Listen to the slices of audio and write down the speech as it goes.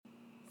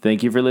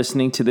Thank you for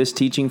listening to this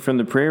teaching from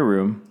the prayer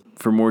room.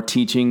 For more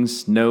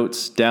teachings,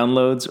 notes,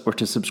 downloads, or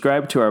to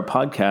subscribe to our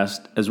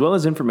podcast, as well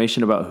as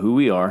information about who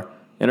we are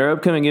and our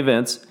upcoming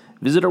events,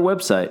 visit our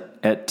website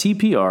at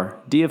tprdfw.com.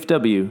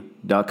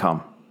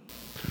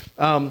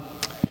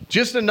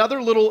 Just another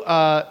little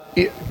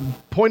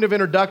point of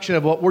introduction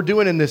of what we're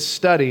doing in this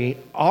study.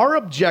 Our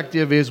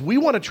objective is we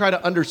want to try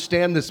to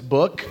understand this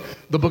book,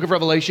 the book of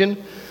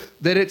Revelation,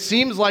 that it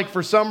seems like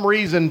for some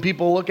reason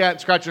people look at,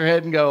 scratch their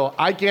head and go,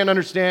 I can't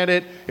understand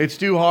it. It's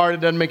too hard.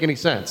 It doesn't make any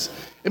sense.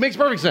 It makes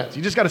perfect sense.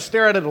 You just got to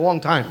stare at it a long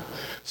time.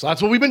 So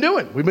that's what we've been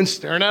doing. We've been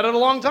staring at it a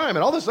long time. And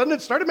all of a sudden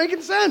it started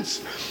making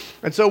sense.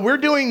 And so we're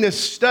doing this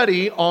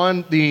study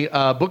on the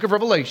book of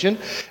Revelation.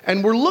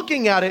 And we're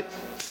looking at it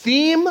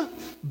theme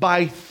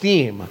by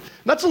theme.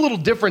 That's a little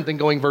different than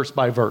going verse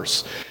by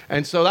verse.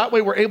 And so that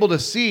way we're able to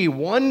see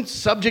one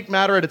subject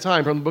matter at a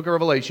time from the book of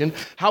Revelation,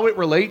 how it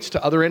relates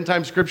to other end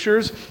time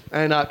scriptures,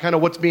 and kind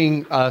of what's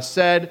being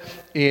said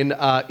in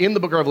the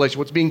book of Revelation,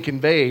 what's being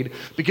conveyed,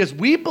 because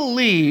we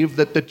believe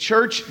that the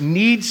church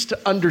needs to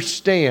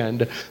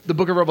understand the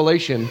book of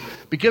Revelation,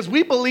 because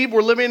we believe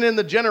we're living in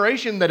the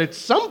generation that at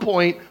some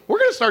point we're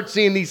going to start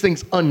seeing these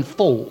things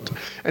unfold.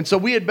 And so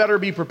we had better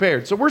be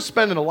prepared. So we're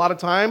spending a lot of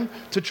time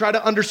to try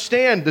to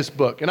understand this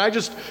book. And I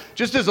just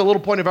as a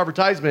little point of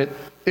advertisement,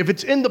 if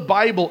it's in the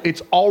Bible,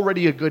 it's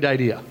already a good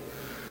idea.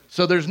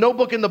 So there's no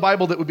book in the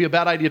Bible that would be a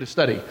bad idea to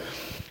study.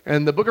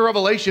 And the book of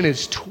Revelation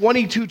is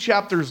 22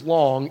 chapters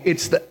long.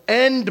 It's the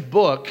end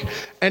book,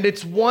 and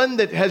it's one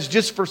that has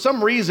just, for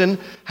some reason,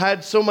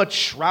 had so much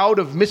shroud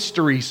of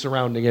mystery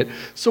surrounding it.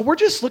 So we're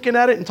just looking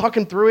at it and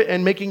talking through it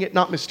and making it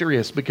not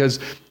mysterious,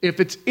 because if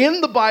it's in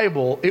the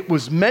Bible, it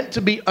was meant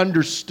to be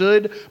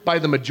understood by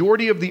the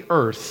majority of the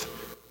earth,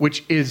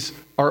 which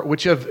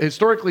have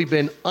historically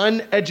been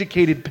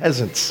uneducated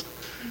peasants.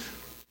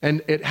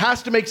 And it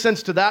has to make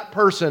sense to that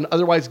person,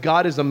 otherwise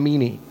God is a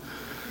meanie.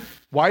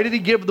 Why did he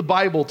give the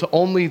Bible to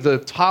only the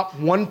top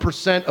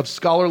 1% of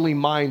scholarly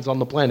minds on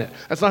the planet?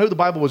 That's not who the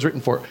Bible was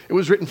written for. It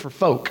was written for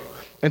folk.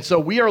 And so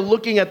we are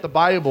looking at the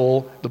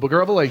Bible, the book of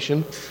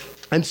Revelation,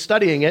 and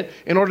studying it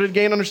in order to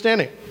gain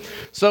understanding.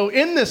 So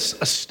in this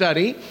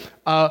study,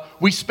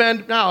 we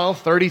spend now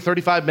 30,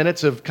 35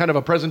 minutes of kind of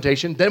a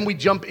presentation. Then we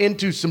jump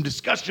into some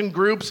discussion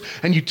groups,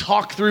 and you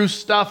talk through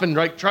stuff and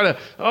try to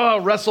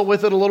wrestle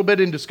with it a little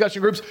bit in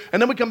discussion groups.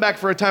 And then we come back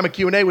for a time of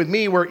Q&A with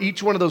me, where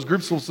each one of those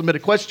groups will submit a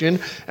question,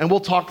 and we'll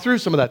talk through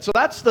some of that. So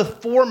that's the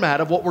format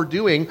of what we're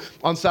doing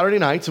on Saturday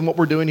nights and what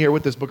we're doing here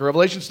with this book of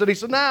Revelation study.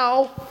 So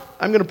now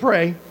I'm going to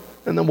pray,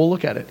 and then we'll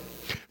look at it.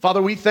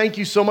 Father, we thank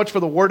you so much for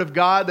the word of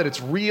God, that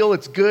it's real,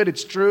 it's good,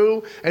 it's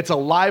true, it's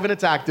alive, and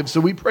it's active. So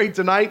we pray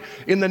tonight,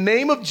 in the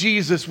name of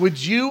Jesus,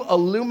 would you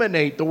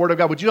illuminate the word of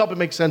God? Would you help it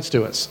make sense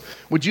to us?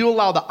 Would you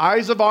allow the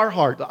eyes of our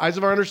heart, the eyes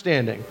of our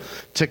understanding,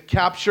 to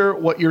capture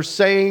what you're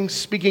saying,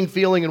 speaking,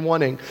 feeling, and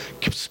wanting?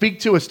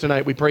 Speak to us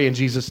tonight, we pray in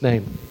Jesus'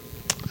 name.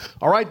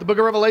 All right, the book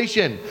of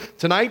Revelation.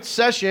 Tonight's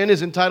session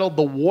is entitled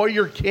The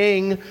Warrior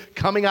King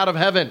Coming Out of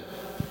Heaven.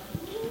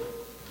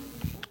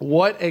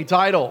 What a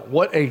title.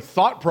 What a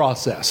thought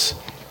process.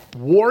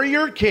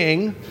 Warrior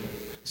King,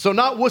 so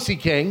not Wussy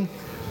King.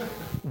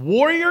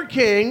 Warrior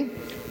King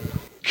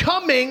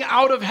coming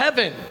out of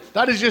heaven.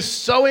 That is just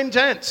so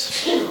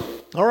intense.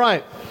 All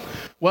right.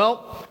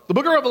 Well, the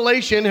book of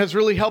Revelation has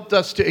really helped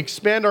us to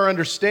expand our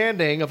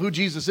understanding of who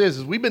Jesus is.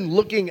 As we've been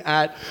looking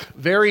at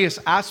various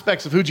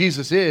aspects of who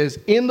Jesus is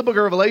in the book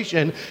of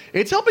Revelation,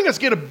 it's helping us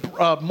get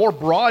a more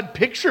broad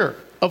picture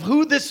of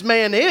who this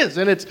man is.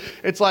 And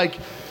it's like,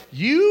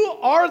 you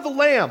are the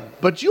lamb,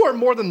 but you are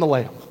more than the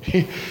lamb.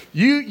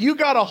 You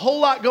got a whole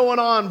lot going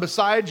on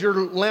besides your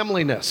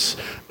lambliness.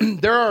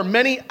 There are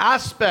many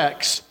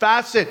aspects,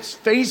 facets,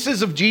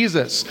 faces of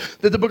Jesus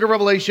that the book of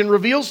Revelation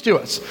reveals to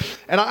us.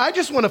 And I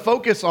just want to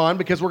focus on,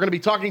 because we're going to be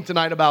talking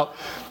tonight about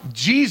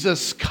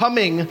Jesus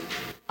coming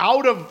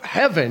out of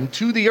heaven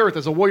to the earth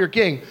as a warrior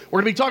king.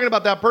 We're going to be talking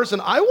about that person.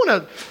 I want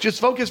to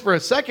just focus for a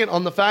second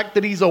on the fact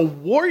that he's a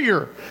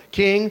warrior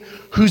king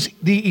who's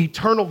the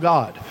eternal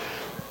God.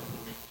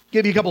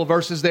 Give you a couple of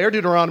verses there,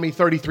 Deuteronomy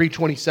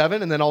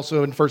 33:27, and then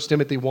also in 1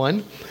 Timothy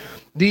 1.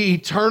 The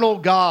eternal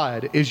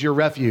God is your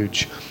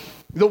refuge.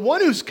 The one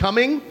who's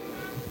coming,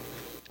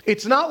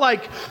 it's not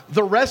like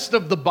the rest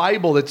of the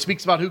Bible that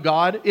speaks about who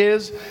God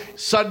is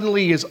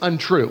suddenly is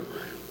untrue.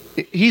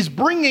 He's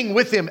bringing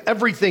with him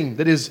everything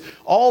that is,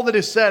 all that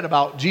is said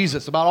about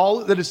Jesus, about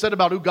all that is said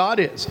about who God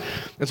is.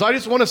 And so I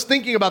just want us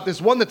thinking about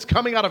this one that's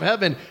coming out of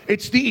heaven.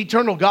 It's the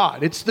eternal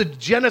God. It's the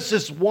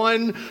Genesis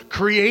 1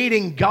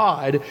 creating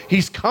God.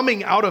 He's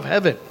coming out of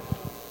heaven.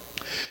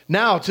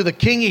 Now to the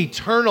King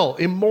eternal,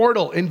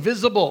 immortal,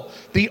 invisible,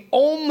 the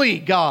only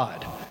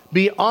God,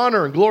 be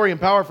honor and glory and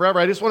power forever.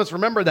 I just want us to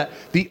remember that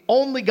the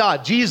only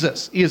God,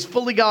 Jesus, he is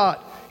fully God.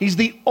 He's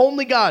the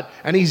only God,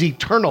 and he's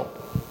eternal.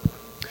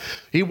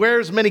 He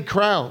wears many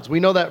crowns. We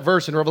know that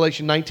verse in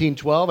Revelation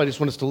 19:12. I just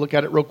want us to look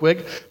at it real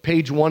quick.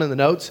 Page 1 in the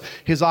notes.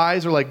 His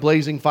eyes are like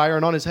blazing fire,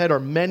 and on his head are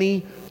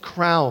many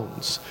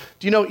crowns.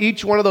 Do you know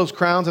each one of those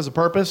crowns has a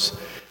purpose?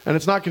 And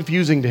it's not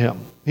confusing to him.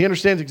 He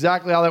understands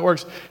exactly how that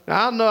works.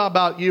 Now, I don't know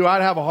about you.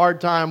 I'd have a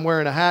hard time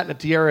wearing a hat and a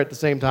tiara at the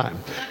same time.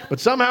 But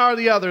somehow or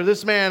the other,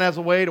 this man has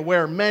a way to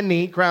wear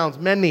many crowns,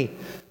 many.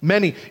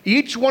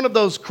 Each one of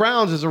those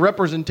crowns is a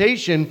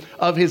representation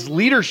of his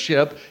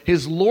leadership,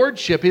 his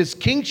lordship, his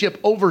kingship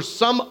over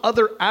some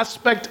other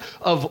aspect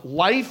of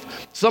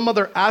life, some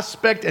other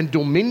aspect and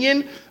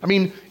dominion. I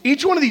mean,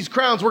 each one of these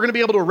crowns we're going to be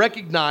able to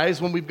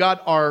recognize when we've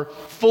got our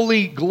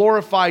fully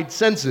glorified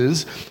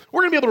senses.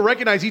 We're going to be able to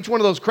recognize each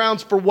one of those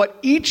crowns for what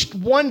each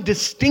one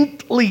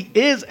distinctly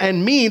is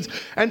and means.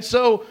 And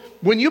so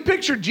when you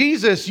picture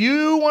Jesus,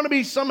 you want to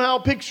be somehow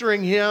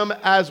picturing him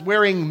as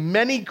wearing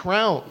many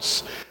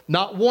crowns,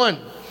 not one.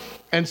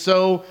 And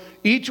so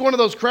each one of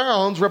those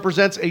crowns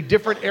represents a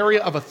different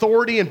area of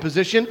authority and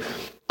position.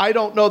 I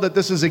don't know that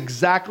this is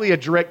exactly a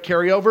direct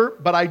carryover,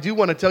 but I do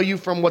want to tell you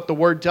from what the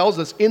word tells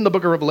us in the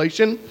book of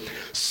Revelation,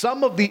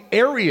 some of the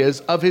areas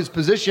of his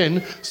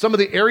position, some of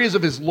the areas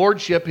of his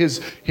lordship,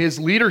 his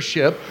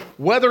leadership,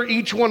 whether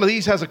each one of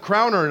these has a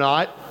crown or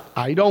not,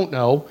 I don't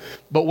know.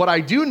 But what I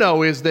do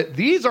know is that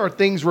these are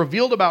things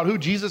revealed about who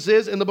Jesus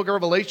is in the book of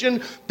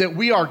Revelation that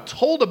we are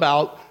told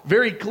about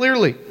very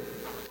clearly.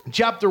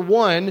 Chapter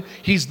 1,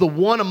 he's the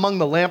one among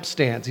the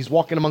lampstands. He's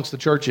walking amongst the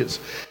churches.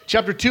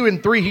 Chapter 2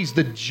 and 3, he's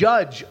the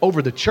judge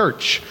over the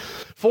church.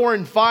 4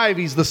 and 5,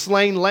 he's the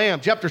slain lamb.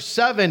 Chapter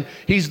 7,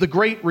 he's the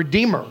great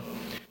redeemer.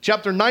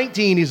 Chapter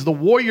 19, he's the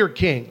warrior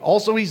king.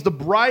 Also, he's the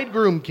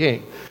bridegroom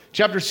king.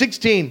 Chapter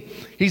 16,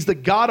 he's the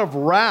God of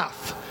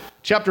wrath.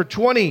 Chapter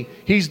 20,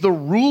 he's the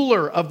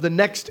ruler of the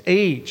next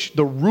age,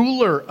 the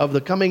ruler of the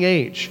coming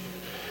age.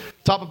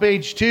 Top of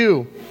page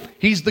 2,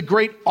 he's the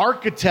great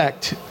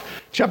architect.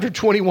 Chapter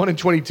 21 and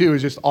 22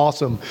 is just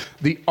awesome.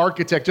 The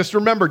architect. Just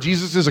remember,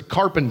 Jesus is a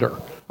carpenter,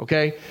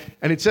 okay?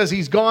 And it says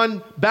he's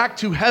gone back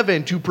to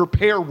heaven to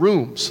prepare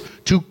rooms,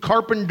 to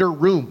carpenter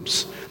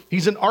rooms.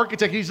 He's an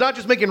architect. He's not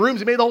just making rooms,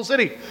 he made the whole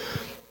city.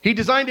 He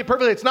designed it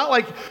perfectly. It's not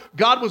like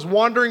God was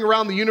wandering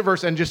around the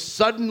universe and just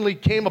suddenly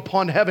came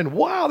upon heaven.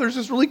 Wow, there's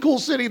this really cool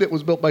city that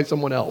was built by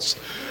someone else.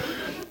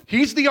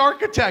 He's the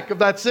architect of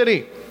that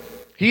city.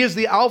 He is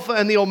the Alpha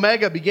and the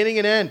Omega, beginning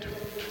and end.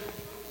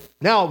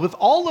 Now, with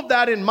all of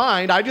that in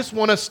mind, I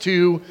want us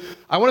to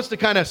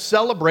kind of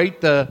celebrate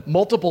the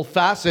multiple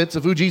facets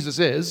of who Jesus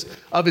is,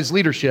 of his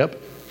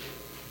leadership.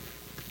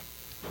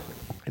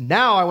 And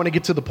now I want to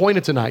get to the point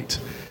of tonight.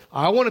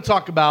 I want to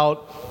talk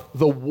about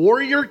the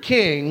warrior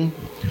king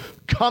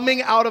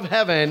coming out of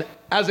heaven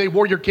as a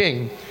warrior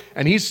king.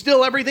 And he's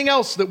still everything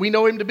else that we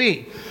know him to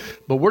be.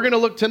 But we're going to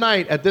look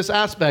tonight at this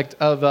aspect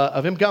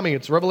of him coming.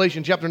 It's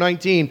Revelation chapter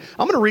 19.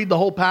 I'm going to read the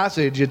whole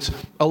passage. It's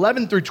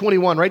 11 through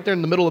 21, right there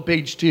in the middle of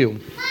page 2.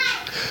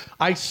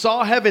 I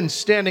saw heaven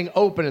standing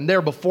open, and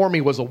there before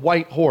me was a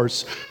white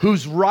horse,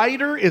 whose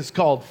rider is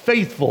called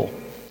Faithful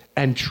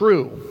and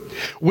True.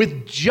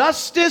 With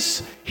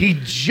justice he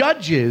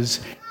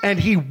judges, and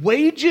he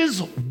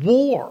wages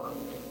war.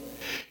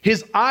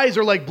 His eyes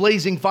are like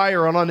blazing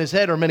fire, and on his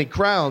head are many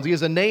crowns. He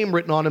has a name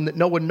written on him that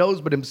no one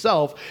knows but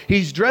himself.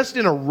 He's dressed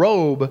in a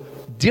robe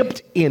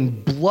dipped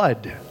in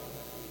blood,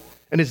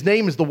 and his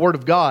name is the Word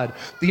of God.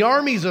 The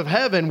armies of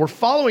heaven were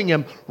following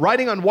him,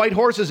 riding on white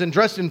horses and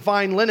dressed in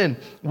fine linen,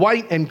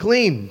 white and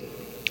clean.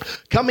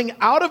 Coming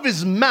out of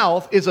his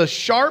mouth is a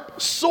sharp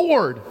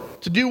sword.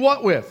 To do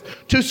what with?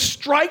 To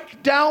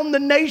strike down the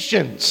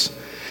nations.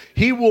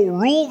 He will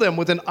rule them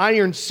with an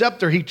iron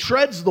scepter. He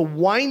treads the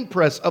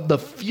winepress of the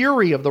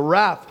fury of the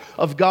wrath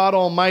of God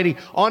Almighty.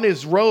 On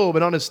his robe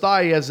and on his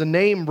thigh he has a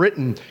name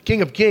written,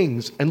 King of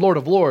Kings and Lord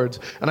of Lords.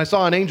 And I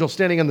saw an angel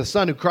standing in the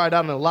sun who cried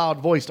out in a loud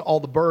voice to all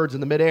the birds in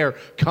the midair,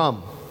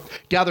 "Come,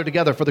 gather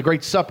together for the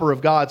great supper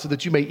of God, so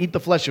that you may eat the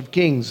flesh of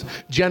kings,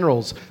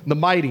 generals, the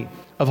mighty,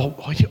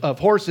 of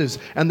horses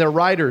and their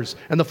riders,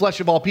 and the flesh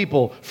of all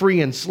people,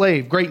 free and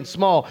slave, great and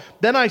small."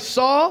 Then I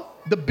saw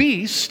the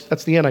beast,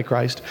 that's the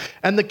Antichrist,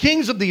 and the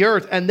kings of the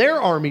earth and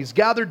their armies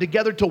gathered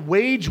together to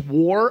wage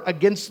war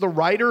against the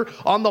rider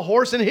on the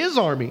horse and his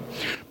army.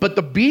 But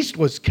the beast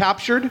was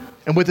captured,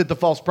 and with it the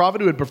false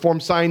prophet who had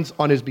performed signs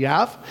on his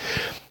behalf.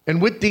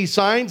 And with these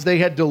signs they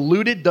had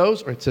deluded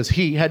those, or it says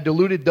he had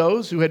deluded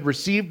those who had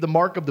received the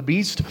mark of the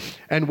beast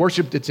and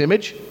worshipped its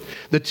image.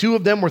 The two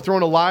of them were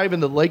thrown alive in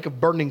the lake of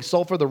burning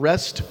sulfur. The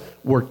rest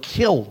were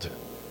killed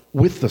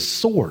with the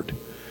sword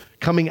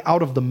coming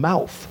out of the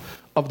mouth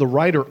of the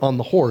rider on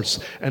the horse,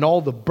 and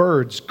all the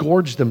birds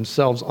gorged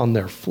themselves on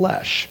their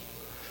flesh.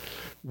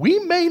 We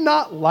may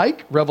not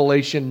like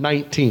Revelation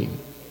 19,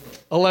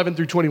 11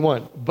 through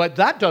 21, but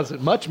that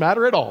doesn't much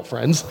matter at all,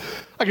 friends.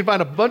 I can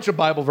find a bunch of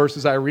Bible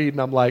verses I read,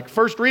 and I'm like,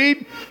 first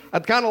read,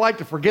 I'd kind of like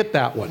to forget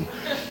that one,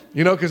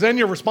 because then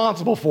you're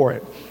responsible for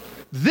it.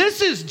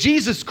 This is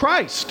Jesus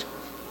Christ.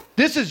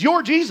 This is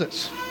your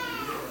Jesus.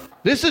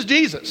 This is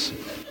Jesus.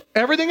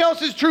 Everything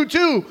else is true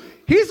too.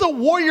 He's a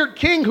warrior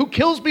king who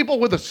kills people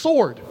with a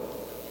sword.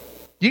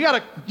 You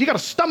gotta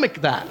stomach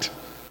that.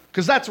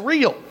 because that's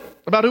real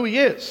about who he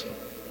is.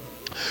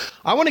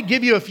 I want to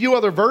give you a few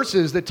other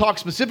verses that talk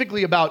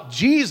specifically about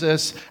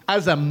Jesus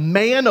as a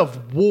man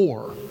of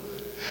war.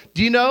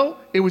 Do you know,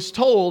 it was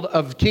told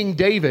of King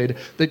David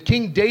that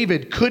King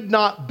David could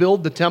not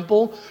build the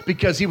temple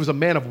because he was a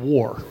man of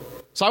war.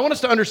 So I want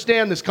us to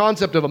understand this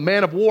concept of a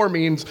man of war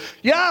means,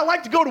 yeah, I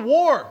like to go to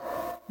war.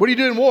 What do you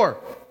do in war?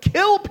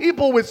 Kill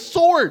people with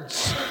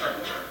swords.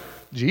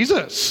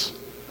 Jesus,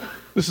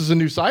 this is a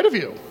new side of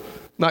you.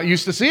 Not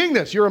used to seeing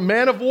this. You're a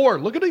man of war.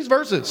 Look at these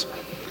verses.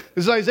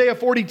 This is Isaiah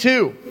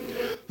 42.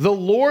 The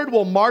Lord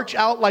will march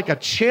out like a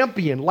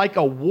champion, like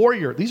a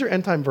warrior. These are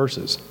end time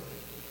verses.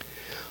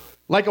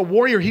 Like a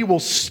warrior, he will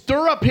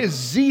stir up his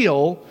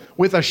zeal.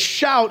 With a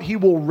shout, he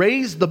will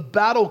raise the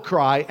battle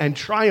cry and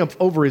triumph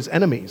over his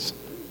enemies.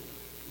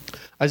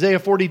 Isaiah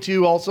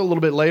 42, also a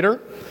little bit later.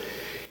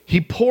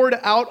 He poured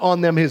out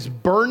on them his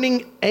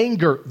burning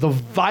anger, the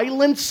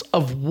violence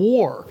of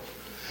war.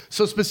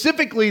 So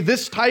specifically,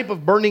 this type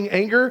of burning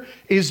anger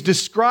is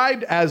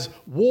described as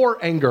war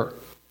anger,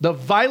 the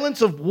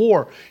violence of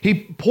war. He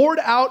poured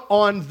out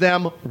on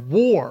them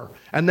war,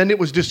 and then it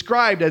was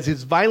described as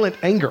his violent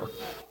anger,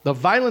 the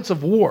violence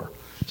of war.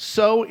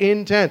 So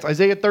intense.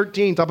 Isaiah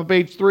 13, top of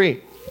page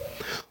 3.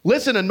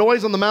 Listen, a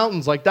noise on the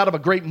mountains like that of a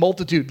great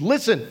multitude.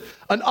 Listen,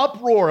 an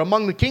uproar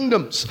among the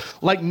kingdoms,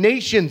 like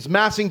nations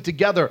massing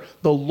together.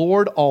 The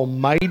Lord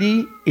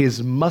Almighty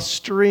is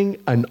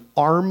mustering an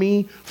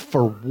army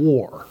for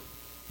war.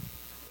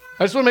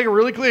 I just want to make it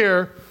really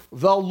clear.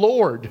 The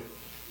Lord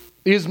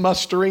is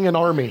mustering an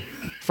army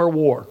for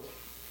war.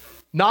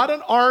 Not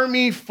an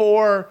army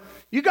for,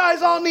 you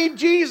guys all need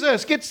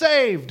Jesus, get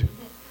saved.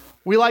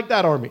 We like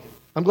that army.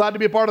 I'm glad to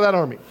be a part of that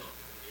army.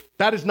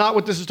 That is not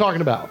what this is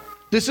talking about.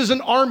 This is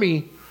an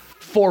army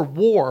for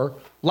war,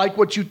 like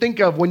what you think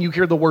of when you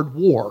hear the word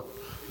war.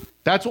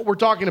 That's what we're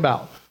talking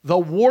about. The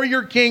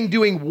warrior king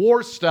doing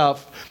war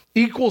stuff,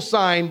 equal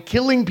sign,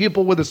 killing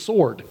people with a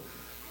sword.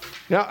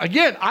 Now,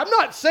 again, I'm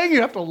not saying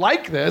you have to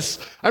like this.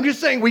 I'm just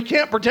saying we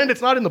can't pretend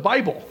it's not in the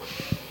Bible.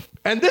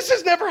 And this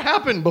has never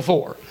happened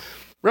before.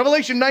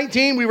 Revelation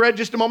 19, we read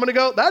just a moment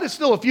ago, that is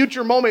still a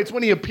future moment. It's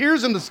when he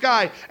appears in the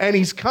sky and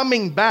he's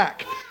coming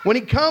back. When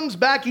he comes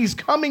back, he's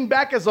coming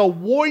back as a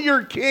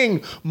warrior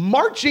king,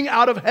 marching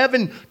out of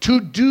heaven to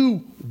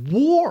do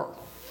war.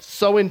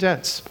 So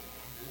intense.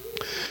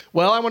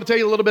 Well, I want to tell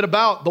you a little bit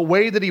about the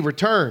way that he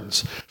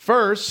returns.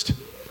 First,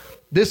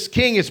 this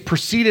king is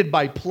preceded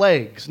by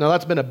plagues. Now,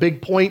 that's been a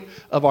big point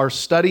of our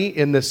study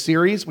in this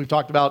series. We've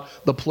talked about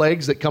the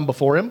plagues that come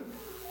before him.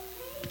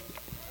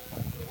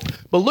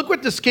 But look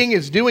what this king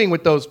is doing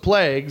with those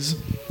plagues.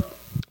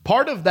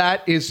 Part of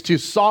that is to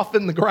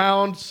soften the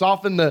ground,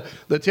 soften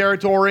the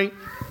territory.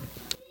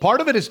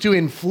 Part of it is to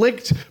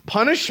inflict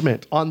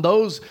punishment on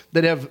those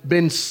that have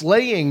been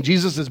slaying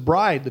Jesus'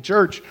 bride, the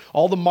church,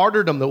 all the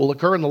martyrdom that will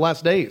occur in the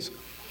last days.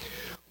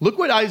 Look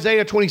what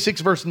Isaiah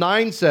 26 verse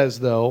 9 says,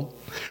 though.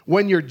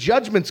 When your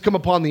judgments come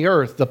upon the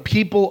earth, the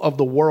people of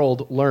the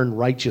world learn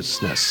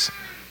righteousness.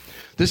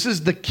 This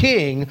is the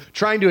king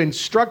trying to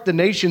instruct the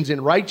nations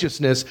in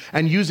righteousness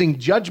and using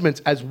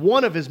judgments as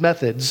one of his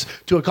methods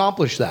to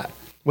accomplish that.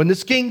 When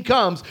this king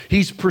comes,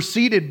 he's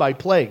preceded by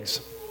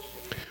plagues.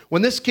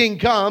 When this king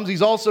comes,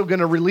 he's also going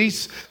to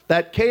release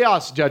that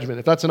chaos judgment.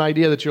 If that's an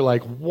idea that you're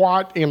like,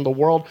 what in the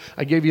world?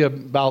 I gave you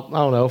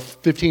about,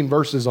 15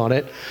 verses on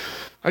it.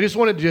 I just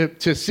wanted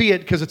to see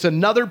it because it's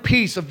another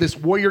piece of this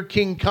warrior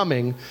king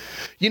coming.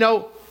 You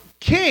know,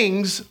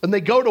 kings, when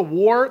they go to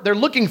war, they're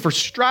looking for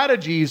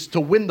strategies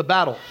to win the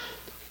battle.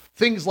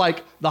 Things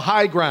like the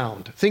high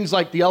ground, things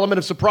like the element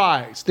of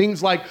surprise,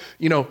 things like,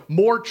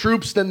 more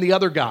troops than the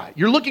other guy.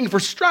 You're looking for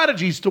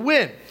strategies to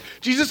win.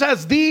 Jesus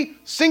has the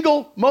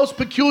single most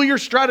peculiar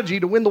strategy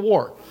to win the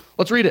war.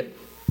 Let's read it.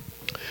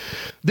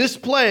 This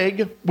is the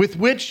plague with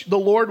which the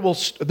Lord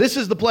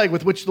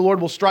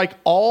will strike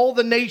all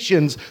the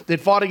nations that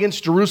fought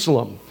against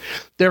Jerusalem.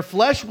 Their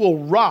flesh will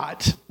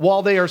rot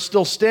while they are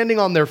still standing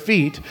on their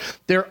feet.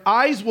 Their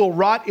eyes will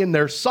rot in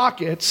their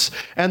sockets,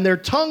 and their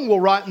tongue will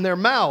rot in their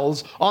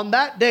mouths. On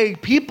that day,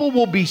 people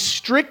will be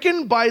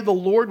stricken by the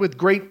Lord with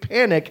great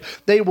panic.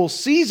 They will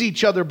seize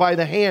each other by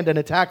the hand and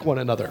attack one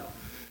another.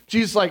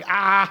 Jesus is like,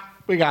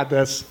 we got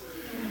this.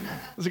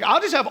 It's like,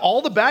 I'll just have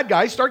all the bad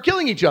guys start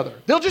killing each other.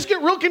 They'll just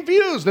get real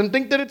confused and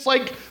think that it's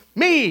like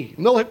me.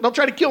 And they'll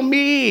try to kill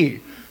me.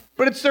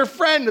 But it's their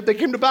friend that they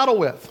came to battle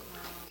with.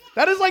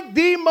 That is like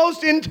the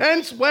most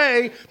intense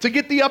way to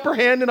get the upper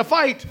hand in a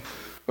fight.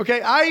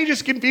 Okay, I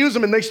just confuse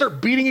them and they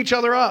start beating each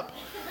other up.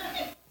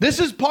 This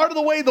is part of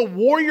the way the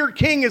warrior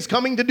king is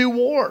coming to do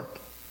war.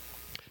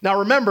 Now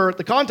remember,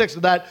 the context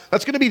of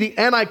that's going to be the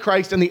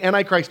Antichrist and the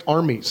Antichrist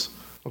armies.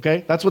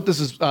 Okay, that's what this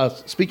is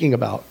speaking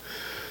about.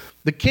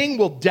 The king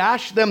will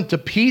dash them to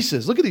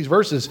pieces. Look at these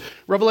verses.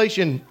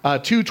 Revelation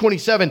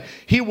 2:27.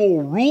 He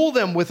will rule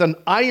them with an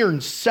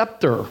iron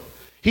scepter.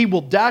 He will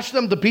dash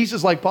them to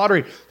pieces like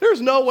pottery. There's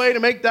no way to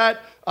make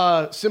that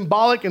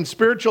symbolic and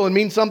spiritual and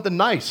mean something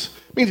nice.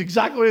 It means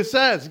exactly what it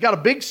says. He's got a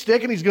big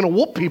stick and he's going to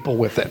whoop people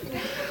with it.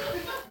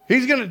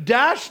 He's going to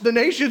dash the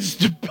nations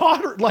to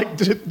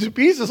to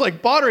pieces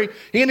like pottery,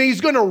 and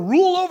he's going to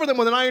rule over them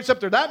with an iron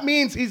scepter. That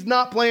means he's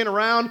not playing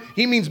around.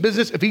 He means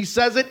business. If he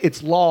says it,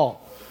 it's law,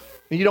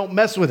 and you don't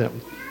mess with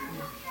him.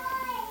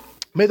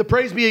 May the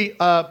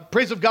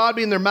praise of God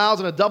be in their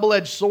mouths and a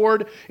double-edged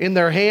sword in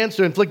their hands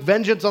to inflict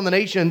vengeance on the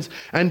nations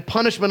and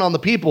punishment on the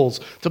peoples,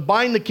 to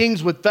bind the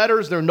kings with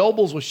fetters, their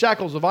nobles with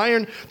shackles of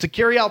iron, to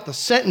carry out the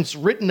sentence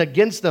written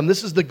against them.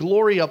 This is the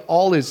glory of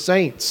all his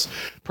saints.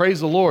 Praise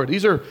the Lord.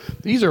 These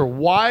are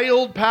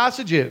wild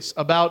passages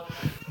about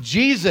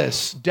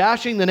Jesus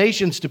dashing the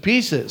nations to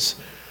pieces.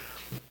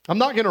 I'm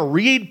not going to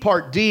read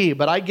part D,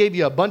 but I gave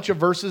you a bunch of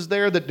verses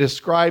there that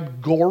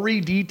describe gory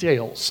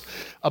details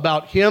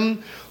about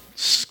him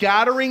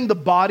scattering the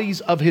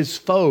bodies of his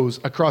foes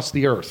across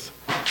the earth.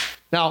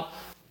 Now,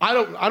 I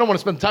don't want to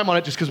spend time on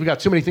it just because we got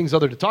too many things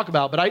other to talk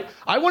about, but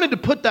I wanted to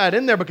put that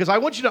in there because I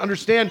want you to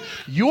understand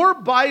your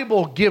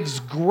Bible gives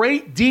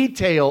great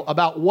detail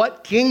about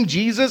what King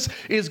Jesus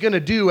is going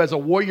to do as a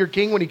warrior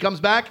king when he comes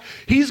back.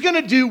 He's going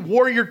to do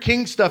warrior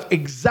king stuff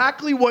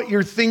exactly what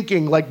you're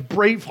thinking, like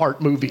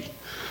Braveheart movie.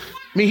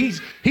 I mean,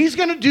 he's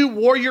going to do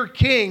warrior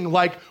king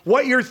like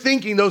what you're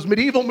thinking, those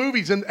medieval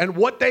movies and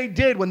what they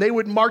did when they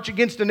would march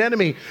against an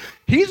enemy.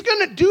 He's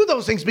going to do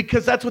those things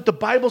because that's what the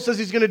Bible says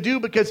he's going to do,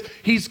 because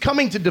he's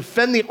coming to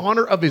defend the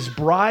honor of his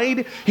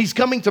bride. He's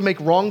coming to make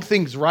wrong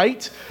things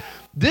right.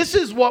 This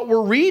is what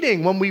we're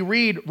reading when we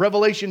read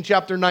Revelation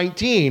chapter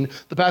 19,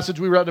 the passage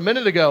we read a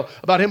minute ago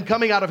about him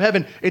coming out of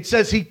heaven. It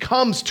says he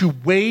comes to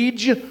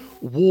wage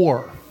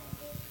war.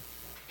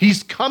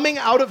 He's coming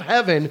out of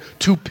heaven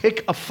to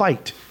pick a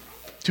fight.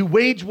 To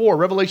wage war,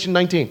 Revelation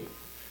 19.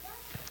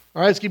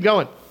 All right, let's keep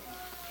going.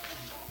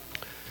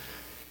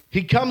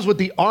 He comes with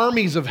the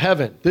armies of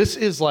heaven. This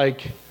is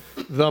like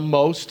the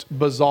most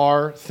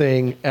bizarre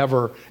thing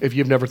ever if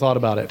you've never thought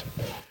about it.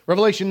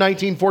 Revelation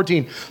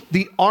 19:14.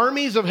 The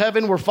armies of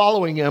heaven were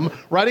following him,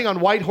 riding on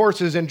white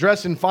horses and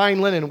dressed in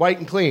fine linen, white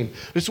and clean.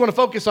 I just want to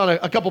focus on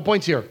a couple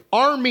points here.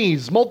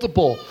 Armies,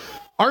 multiple.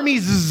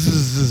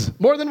 Armies,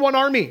 more than one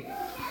army.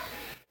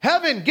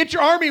 Heaven, get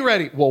your army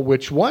ready. Well,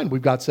 which one?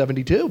 We've got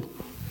 72.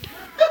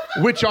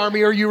 Which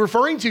army are you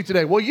referring to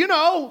today? Well, you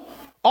know,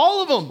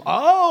 all of them.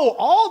 Oh,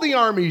 all the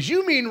armies.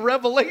 You mean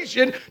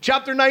Revelation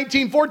chapter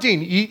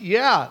 19:14.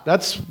 Yeah,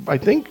 I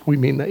think we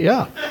mean that,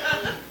 yeah.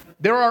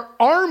 There are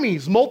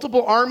armies,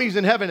 multiple armies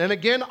in heaven. And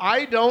again,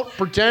 I don't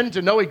pretend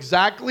to know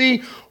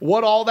exactly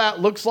what all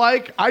that looks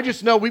like. I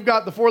just know we've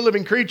got the four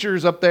living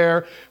creatures up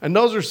there, and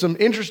those are some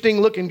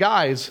interesting looking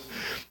guys.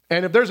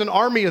 And if there's an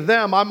army of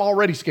them, I'm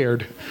already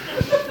scared.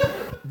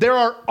 There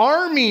are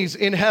armies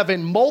in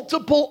heaven,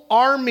 multiple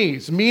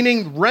armies,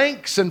 meaning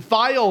ranks and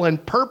file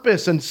and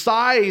purpose and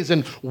size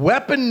and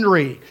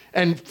weaponry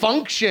and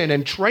function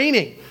and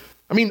training.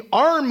 I mean,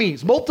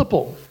 armies,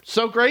 multiple.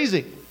 So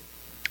crazy.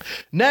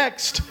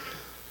 Next,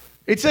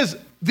 it says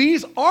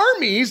these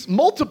armies,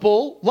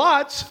 multiple,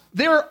 lots,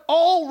 they're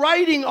all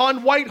riding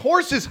on white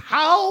horses.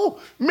 How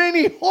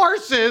many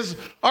horses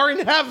are in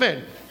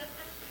heaven?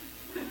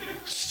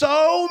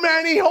 So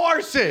many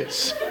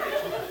horses.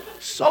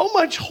 So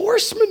much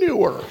horse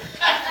manure.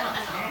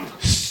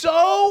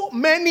 So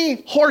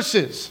many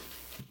horses.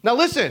 Now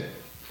listen,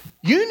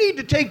 you need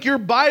to take your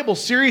Bible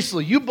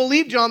seriously. You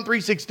believe John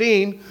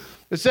 3:16.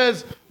 It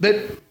says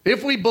that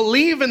if we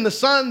believe in the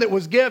Son that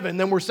was given,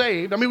 then we're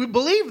saved. I mean, we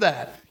believe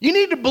that. You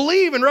need to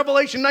believe in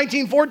Revelation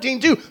 19:14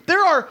 too.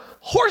 There are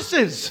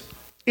horses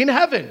in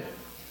heaven.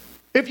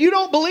 If you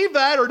don't believe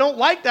that or don't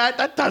like that,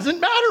 that doesn't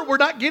matter. We're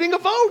not getting a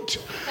vote.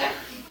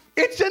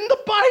 It's in the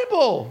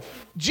Bible.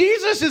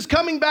 Jesus is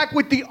coming back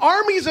with the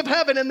armies of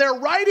heaven, and they're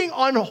riding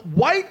on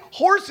white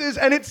horses,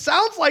 and it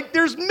sounds like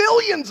there's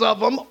millions of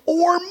them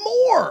or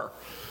more.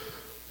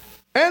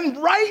 And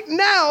right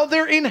now,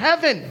 they're in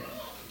heaven.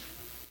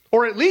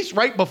 Or at least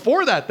right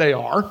before that, they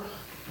are.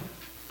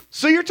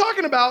 So you're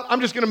talking about, I'm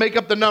just going to make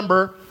up the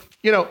number,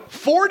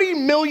 40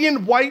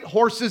 million white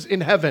horses in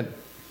heaven.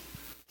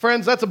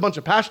 Friends, that's a bunch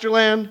of pasture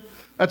land.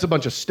 That's a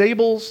bunch of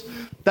stables.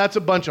 That's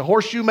a bunch of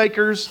horseshoe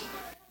makers.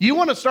 You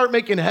want to start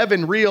making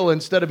heaven real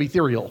instead of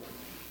ethereal.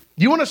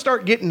 You want to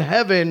start getting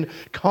heaven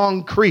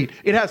concrete.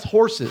 It has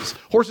horses.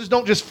 Horses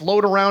don't just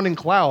float around in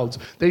clouds.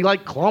 They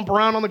clomp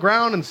around on the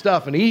ground and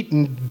stuff and eat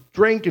and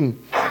drink and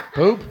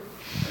poop.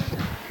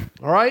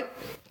 All right?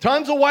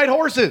 Tons of white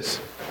horses.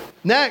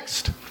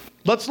 Next,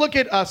 let's look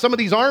at some of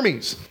these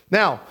armies.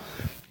 Now,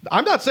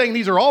 I'm not saying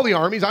these are all the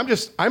armies.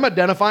 I'm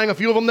identifying a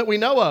few of them that we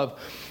know of.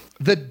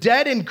 The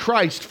dead in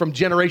Christ from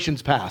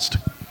generations past.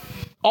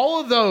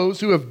 All of those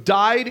who have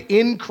died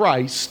in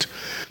Christ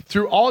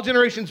through all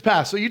generations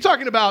past. So you're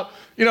talking about,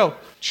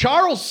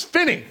 Charles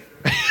Finney.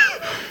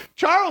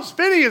 Charles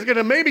Finney is going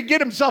to maybe get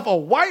himself a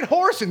white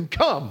horse and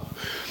come.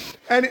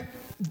 And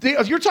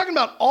you're talking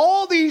about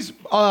all these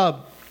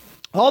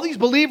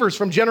believers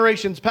from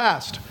generations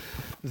past.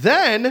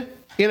 Then,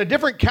 in a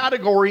different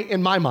category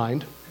in my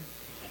mind,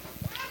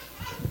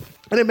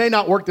 and it may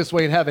not work this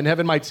way in heaven.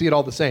 Heaven might see it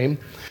all the same.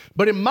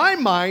 But in my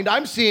mind,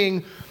 I'm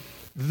seeing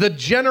the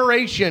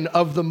generation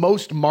of the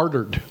most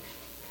martyred.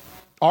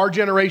 Our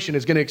generation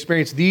is going to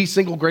experience the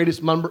single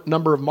greatest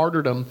number of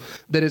martyrdom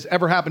that has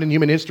ever happened in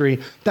human history.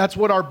 That's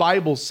what our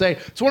Bibles say.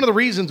 It's one of the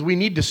reasons we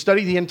need to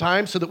study the end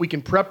times so that we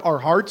can prep our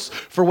hearts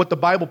for what the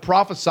Bible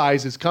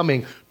prophesies is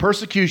coming.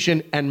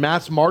 Persecution and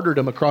mass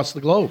martyrdom across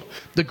the globe.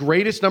 The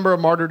greatest number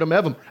of martyrdom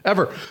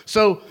ever.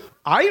 So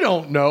I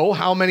don't know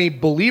how many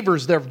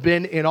believers there have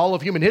been in all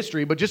of human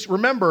history, but just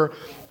remember,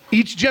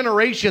 each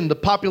generation, the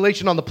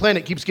population on the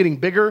planet keeps getting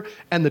bigger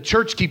and the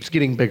church keeps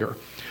getting bigger.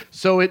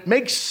 So it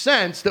makes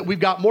sense that we've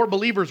got more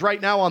believers right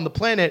now on the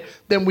planet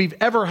than we've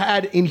ever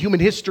had in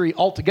human history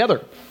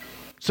altogether.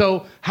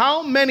 So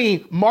how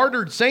many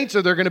martyred saints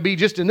are there going to be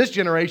just in this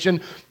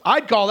generation?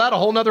 I'd call that a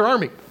whole nother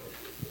army.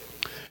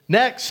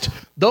 Next,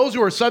 those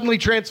who are suddenly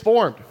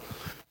transformed.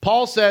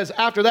 Paul says,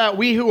 after that,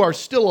 we who are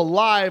still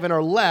alive and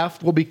are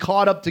left will be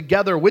caught up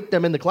together with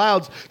them in the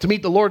clouds to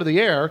meet the Lord of the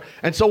air,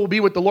 and so will be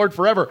with the Lord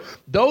forever.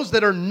 Those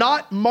that are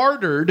not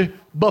martyred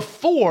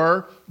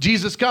before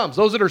Jesus comes,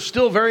 those that are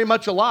still very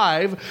much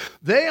alive,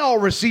 they all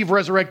receive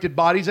resurrected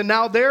bodies, and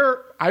now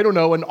they're, I don't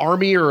know, an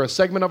army or a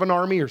segment of an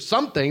army or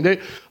something.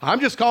 I'm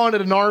just calling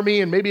it an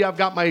army, and maybe I've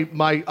got my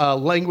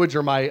language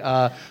or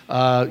my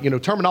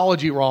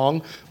terminology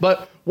wrong,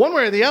 but one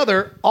way or the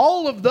other,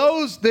 all of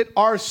those that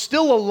are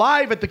still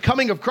alive at the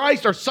coming of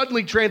Christ are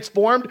suddenly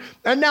transformed,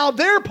 and now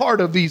they're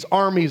part of these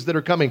armies that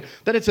are coming.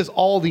 Then it says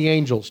all the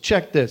angels.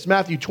 Check this,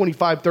 Matthew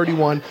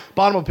 25:31,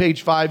 bottom of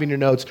page 5 in your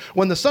notes.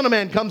 When the Son of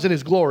Man comes in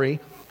his glory,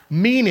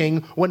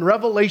 meaning when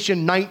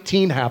Revelation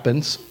 19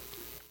 happens,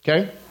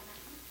 okay?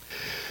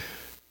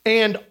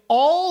 And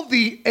all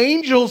the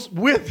angels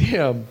with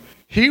him,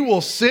 he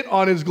will sit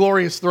on his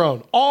glorious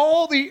throne.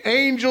 All the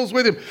angels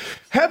with him.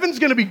 Heaven's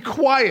going to be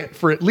quiet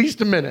for at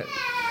least a minute.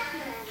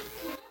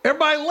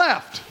 Everybody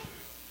left.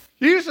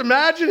 You just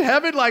imagine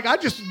heaven, like I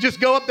just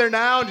go up there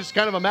now and just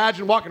kind of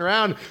imagine walking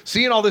around,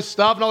 seeing all this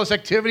stuff and all this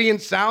activity and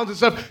sounds and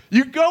stuff.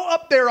 You go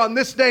up there on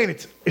this day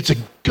and it's a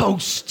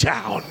ghost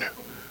town.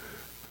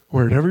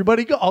 Where'd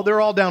everybody go? Oh,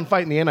 they're all down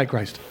fighting the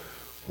Antichrist.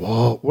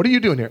 Whoa, what are you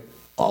doing here?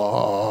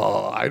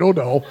 I don't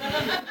know.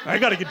 I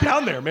got to get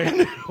down there,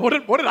 man. What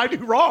did I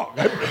do wrong?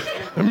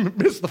 I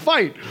missed the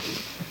fight.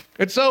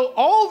 And so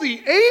all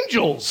the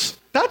angels,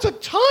 that's a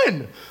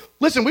ton.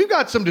 Listen, we've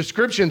got some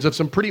descriptions of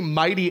some pretty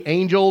mighty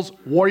angels,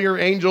 warrior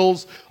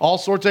angels, all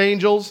sorts of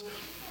angels.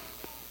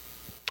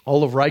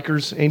 All of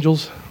Riker's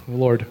angels,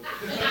 Lord.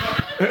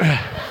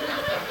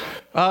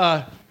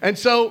 And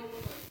so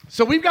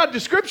we've got a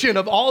description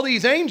of all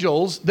these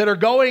angels that are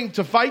going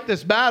to fight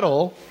this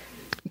battle.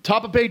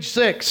 Top of page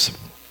 6.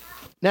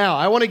 Now,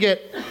 I want to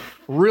get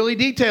really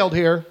detailed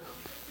here.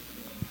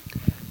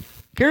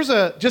 Here's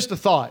just a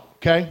thought,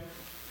 okay?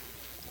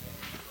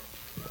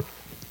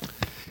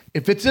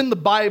 If it's in the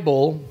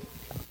Bible,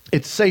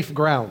 it's safe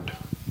ground.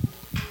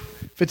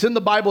 If it's in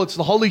the Bible, it's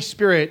the Holy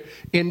Spirit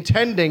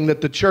intending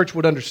that the church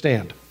would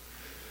understand.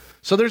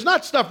 So there's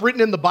not stuff written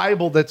in the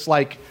Bible that's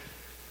like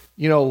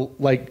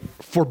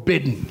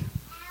forbidden.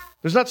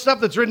 There's not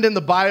stuff that's written in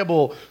the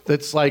Bible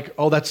that's like,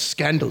 oh, that's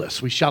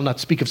scandalous. We shall not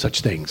speak of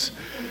such things.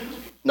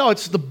 No,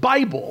 it's the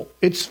Bible.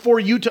 It's for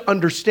you to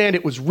understand.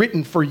 It was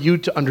written for you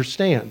to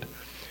understand.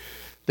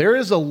 There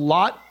is a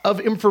lot of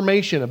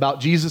information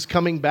about Jesus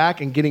coming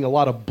back and getting a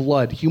lot of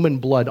blood, human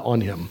blood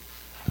on him.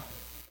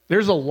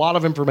 There's a lot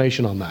of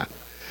information on that.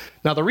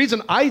 Now, the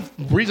reason I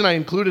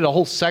included a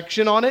whole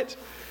section on it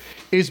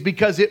is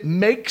because it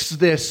makes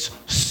this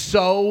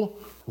so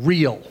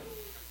real.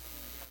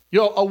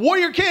 A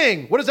warrior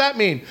king, what does that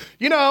mean?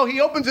 He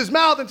opens his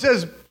mouth and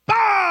says,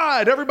 bah,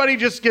 and everybody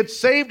just gets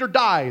saved or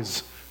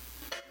dies.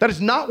 That is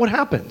not what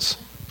happens.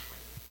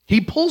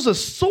 He pulls a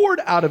sword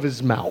out of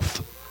his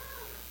mouth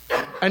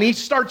and he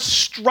starts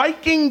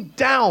striking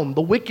down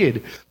the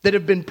wicked that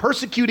have been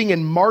persecuting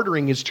and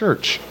martyring his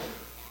church.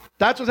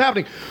 That's what's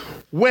happening.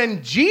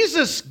 When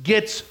Jesus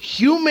gets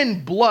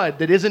human blood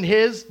that isn't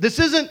his, this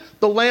isn't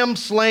the lamb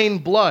slain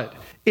blood.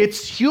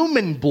 It's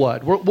human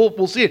blood.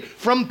 We'll see it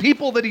from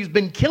people that he's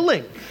been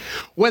killing.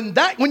 When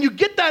you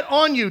get that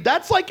on you,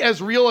 that's like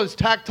as real as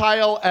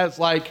tactile as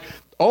like,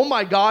 oh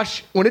my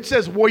gosh, when it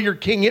says warrior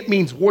king, it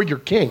means warrior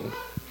king.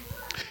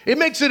 It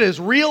makes it as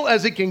real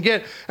as it can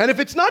get. And if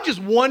it's not just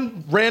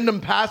one random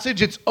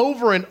passage, it's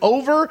over and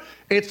over.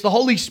 It's the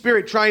Holy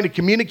Spirit trying to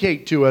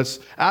communicate to us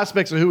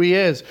aspects of who he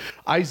is.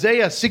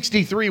 Isaiah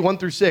 63,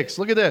 1-6.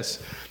 Look at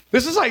this.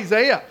 This is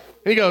Isaiah.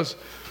 And he goes,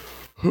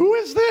 who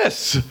is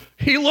this?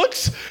 He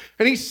looks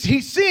and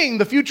he's seeing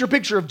the future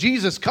picture of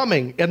Jesus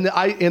coming in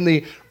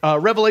the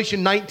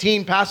Revelation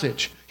 19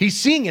 passage. He's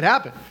seeing it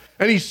happen.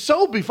 And he's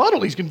so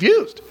befuddled, he's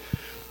confused.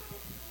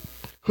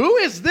 Who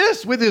is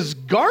this with his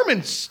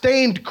garments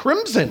stained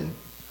crimson?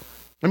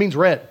 That means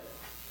red.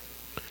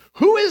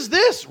 Who is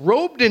this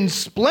robed in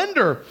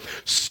splendor,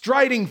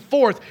 striding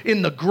forth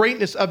in the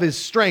greatness of his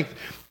strength?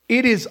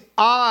 It is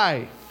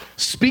I,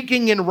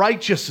 speaking in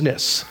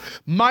righteousness,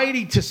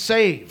 mighty to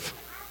save.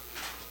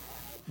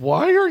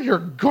 Why are your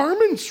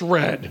garments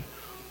red?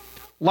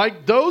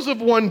 Like those of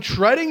one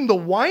treading the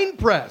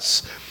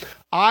winepress.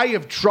 I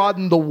have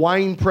trodden the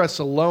winepress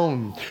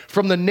alone.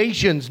 From the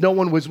nations, no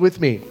one was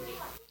with me.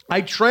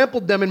 I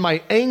trampled them in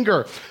my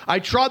anger. I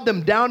trod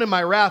them down in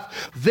my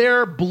wrath.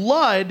 Their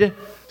blood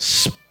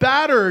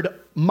spattered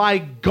my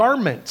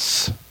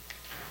garments,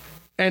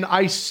 and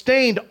I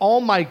stained all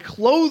my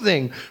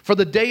clothing, for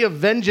the day of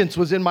vengeance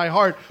was in my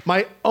heart.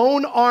 My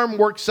own arm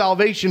worked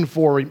salvation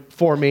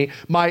for me.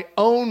 My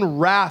own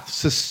wrath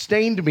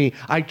sustained me.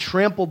 I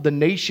trampled the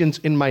nations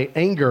in my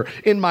anger.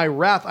 In my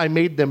wrath, I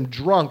made them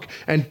drunk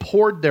and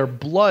poured their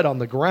blood on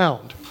the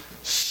ground.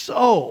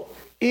 So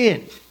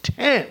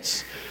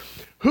intense.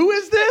 Who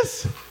is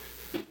this?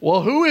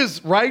 Well, who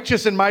is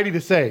righteous and mighty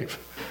to save?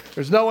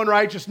 There's no one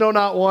righteous, no,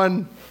 not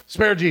one.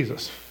 Spare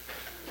Jesus.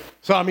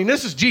 So, I mean,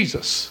 this is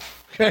Jesus.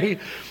 Okay?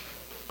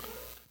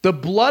 The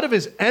blood of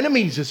his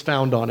enemies is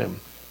found on him.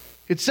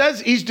 It says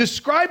he's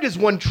described as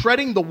one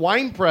treading the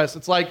winepress.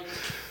 It's like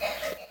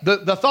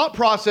the thought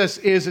process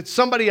is it's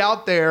somebody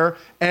out there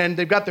and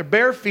they've got their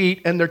bare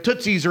feet and their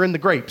tootsies are in the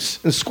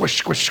grapes. And squish,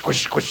 squish,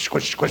 squish, squish,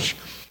 squish, squish.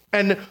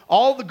 And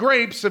all the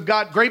grapes have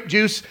got grape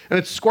juice and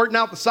it's squirting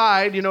out the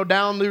side,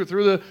 down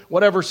through the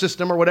whatever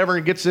system or whatever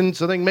it gets in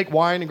so they can make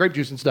wine and grape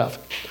juice and stuff.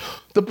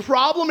 The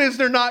problem is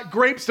they're not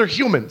grapes, they're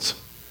humans.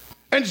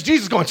 And it's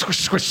Jesus going, squish,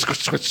 squish, squish,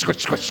 squish,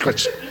 squish, squish,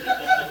 squish.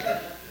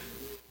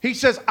 He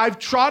says, I've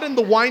trodden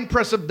the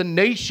winepress of the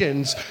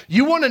nations.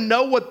 You want to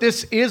know what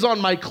this is on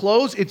my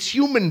clothes? It's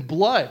human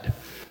blood.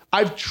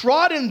 I've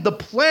trodden the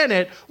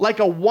planet like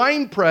a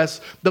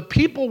winepress. The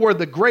people were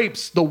the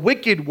grapes, the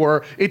wicked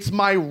were. It's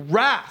my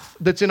wrath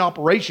that's in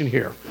operation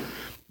here.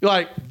 You're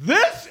like,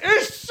 this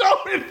is so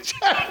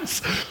intense.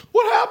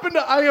 What happened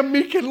to I am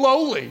meek and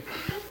lowly?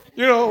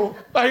 I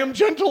am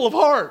gentle of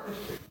heart.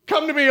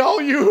 Come to me,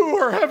 all you who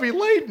are heavy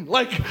laden.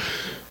 Like,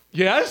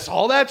 yes,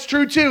 all that's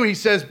true too. He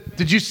says,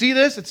 did you see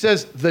this? It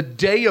says, the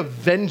day of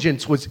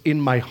vengeance was in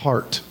my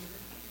heart.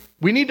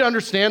 We need to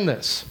understand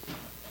this.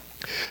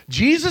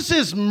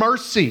 Jesus'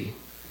 mercy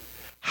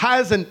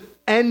has an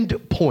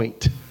end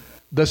point,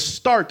 the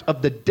start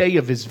of the day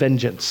of his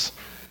vengeance.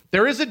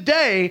 There is a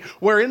day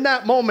where in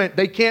that moment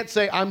they can't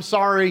say, I'm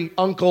sorry,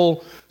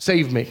 uncle,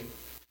 save me.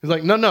 He's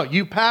like, no,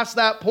 you pass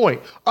that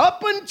point.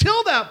 Up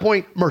until that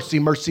point, mercy,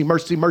 mercy,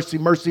 mercy, mercy,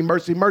 mercy,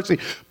 mercy, mercy.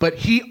 But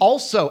he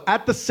also,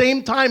 at the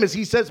same time as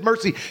he says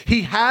mercy,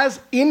 he has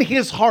in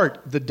his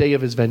heart the day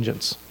of his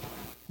vengeance.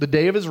 The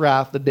day of his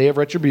wrath, the day of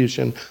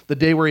retribution, the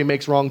day where he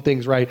makes wrong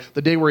things right,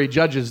 the day where he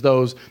judges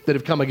those that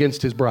have come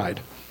against his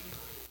bride.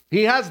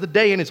 He has the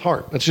day in his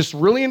heart. It's just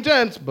really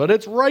intense, but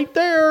it's right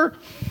there.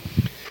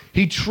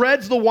 He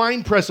treads the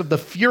winepress of the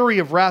fury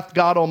of wrath,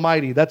 God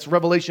Almighty. That's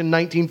Revelation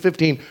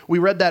 19:15. We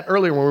read that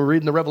earlier when we were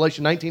reading the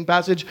Revelation 19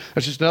 passage.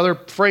 That's just another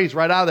phrase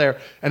right out of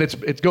there. And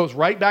it goes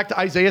right back to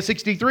Isaiah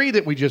 63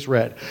 that we just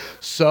read.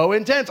 So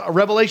intense.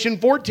 Revelation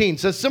 14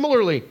 says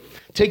similarly,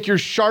 take your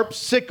sharp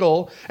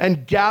sickle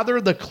and gather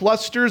the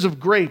clusters of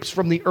grapes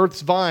from the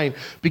earth's vine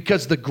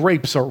because the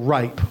grapes are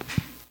ripe.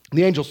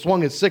 The angel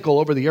swung his sickle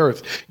over the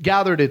earth,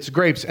 gathered its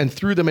grapes, and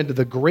threw them into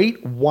the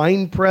great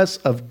winepress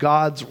of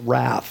God's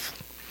wrath.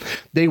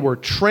 They were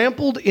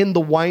trampled in the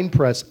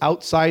winepress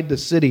outside the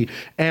city,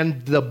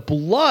 and the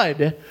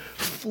blood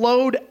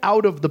flowed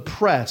out of the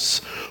press,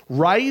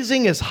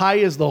 rising as high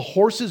as the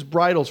horses'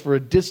 bridles for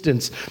a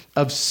distance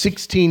of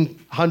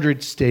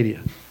 1,600 stadia.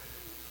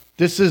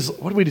 This is,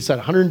 what did we decide,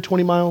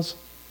 120 miles?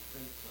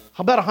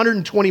 How about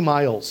 120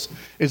 miles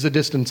is the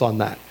distance on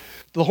that?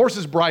 The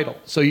horse's bridle.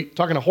 So you're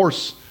talking a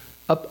horse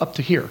up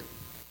to here.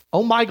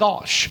 Oh my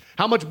gosh.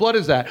 How much blood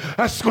is that?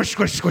 Squish,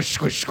 squish, squish,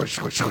 squish, squish,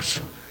 squish, squish.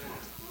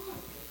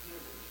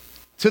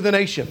 To the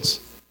nations,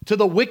 to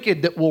the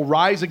wicked that will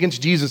rise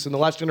against Jesus in the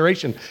last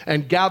generation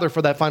and gather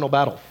for that final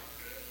battle.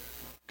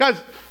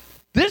 Guys,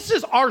 this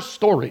is our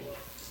story.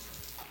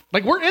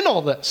 Like, we're in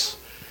all this.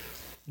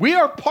 We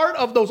are part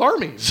of those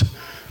armies.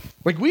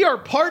 Like, we are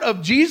part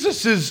of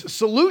Jesus's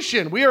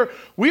solution. We are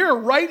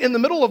right in the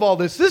middle of all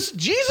this.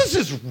 Jesus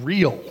is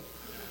real.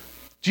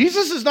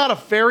 Jesus is not a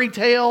fairy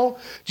tale.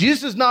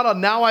 Jesus is not a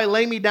now I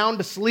lay me down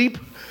to sleep.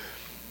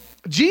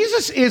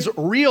 Jesus is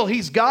real.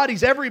 He's God.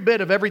 He's every bit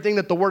of everything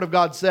that the Word of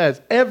God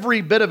says. Every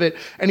bit of it.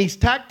 And he's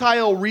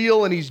tactile,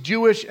 real, and he's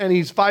Jewish, and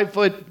he's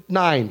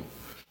 5'9".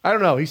 I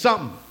don't know. He's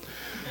something.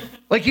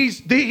 Like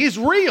he's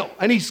real.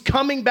 And he's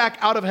coming back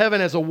out of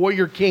heaven as a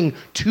warrior king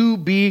to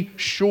be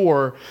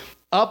sure.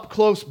 Up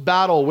close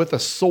battle with a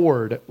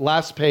sword.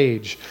 Last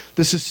page.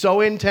 This is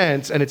so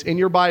intense, and it's in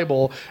your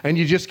Bible, and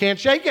you just can't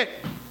shake it.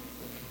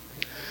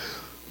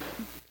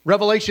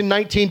 Revelation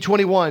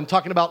 19:21,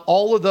 talking about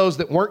all of those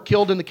that weren't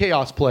killed in the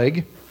chaos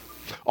plague,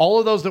 all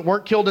of those that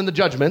weren't killed in the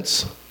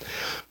judgments.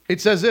 It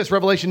says this,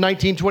 Revelation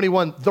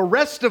 19:21, the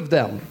rest of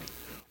them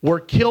were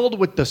killed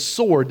with the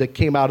sword that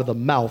came out of the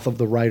mouth of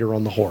the rider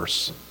on the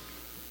horse.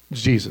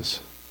 It's Jesus.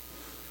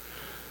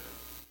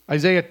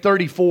 Isaiah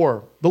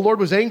 34, the Lord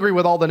was angry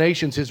with all the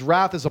nations. His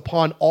wrath is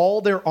upon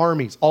all their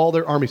armies, all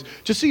their armies.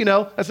 Just so you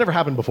know, that's never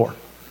happened before.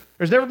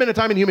 There's never been a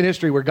time in human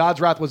history where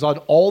God's wrath was on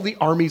all the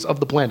armies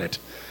of the planet.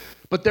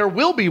 But there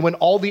will be when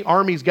all the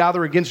armies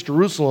gather against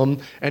Jerusalem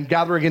and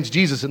gather against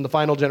Jesus in the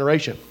final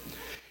generation.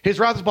 His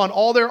wrath is upon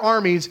all their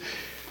armies.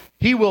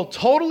 He will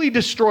totally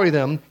destroy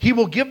them. He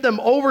will give them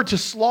over to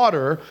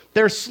slaughter.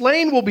 Their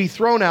slain will be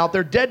thrown out.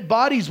 Their dead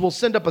bodies will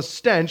send up a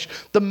stench.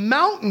 The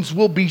mountains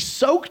will be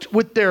soaked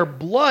with their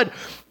blood.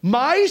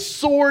 My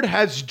sword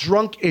has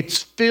drunk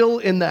its fill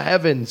in the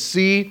heavens.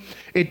 See,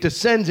 it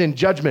descends in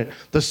judgment.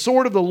 The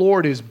sword of the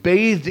Lord is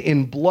bathed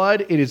in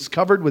blood. It is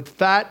covered with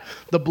fat,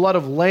 the blood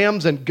of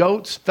lambs and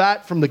goats,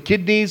 fat from the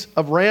kidneys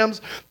of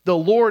rams. The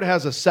Lord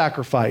has a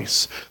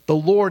sacrifice. The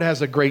Lord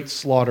has a great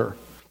slaughter.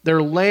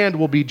 Their land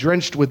will be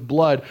drenched with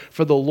blood,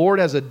 for the Lord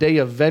has a day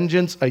of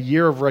vengeance, a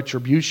year of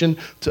retribution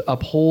to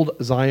uphold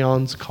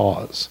Zion's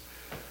cause.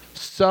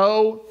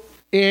 So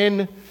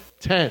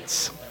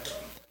intense.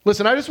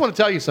 Listen, I just want to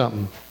tell you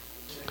something.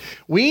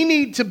 We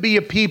need to be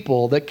a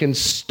people that can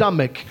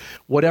stomach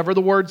whatever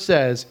the word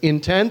says,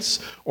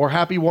 intense or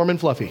happy, warm, and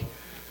fluffy.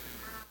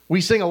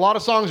 We sing a lot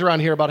of songs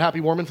around here about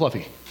happy, warm, and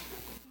fluffy.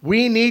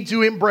 We need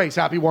to embrace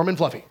happy, warm, and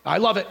fluffy. I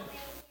love it.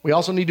 We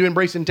also need to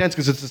embrace intense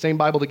because it's the same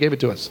Bible that gave it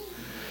to us.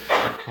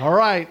 All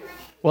right.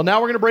 Well, now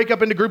we're going to break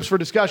up into groups for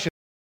discussion.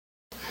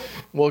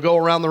 We'll go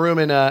around the room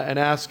and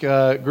ask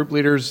group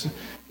leaders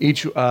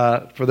each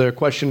for their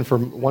question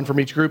from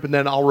each group, and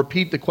then I'll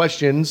repeat the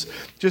questions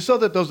just so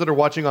that those that are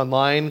watching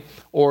online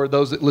or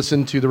those that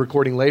listen to the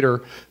recording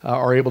later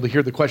are able to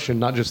hear the question,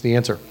 not just the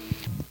answer.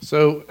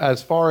 So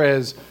as far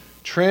as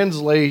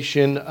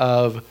translation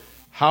of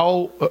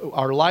how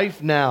our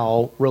life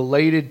now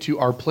related to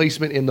our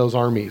placement in those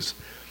armies,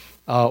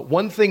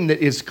 one thing that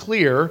is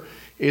clear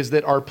is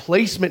that our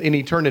placement in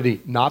eternity,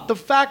 not the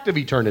fact of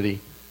eternity,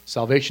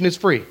 salvation is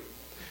free,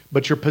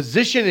 but your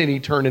position in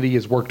eternity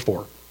is worked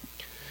for.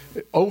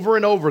 Over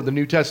and over, the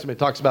New Testament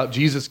talks about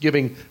Jesus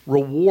giving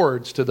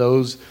rewards to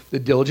those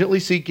that diligently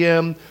seek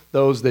him,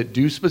 those that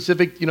do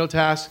specific,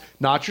 tasks.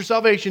 Not your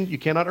salvation. You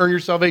cannot earn your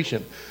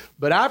salvation.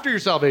 But after your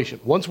salvation,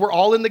 once we're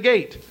all in the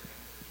gate,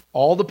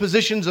 all the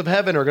positions of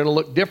heaven are going to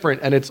look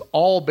different, and it's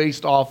all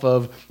based off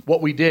of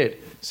what we did.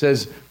 It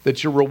says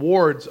that your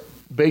rewards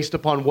based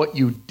upon what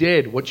you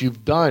did, what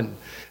you've done.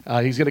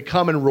 He's going to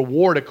come and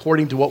reward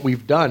according to what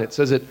we've done. It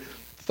says it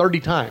 30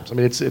 times. I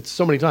mean, it's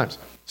so many times.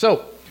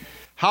 So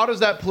how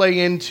does that play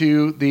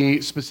into the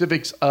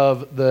specifics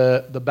of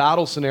the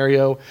battle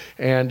scenario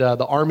and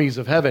the armies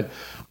of heaven?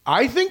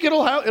 I think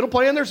it'll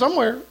play in there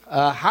somewhere.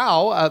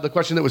 How? The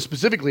question that was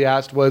specifically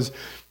asked was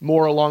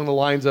more along the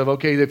lines of,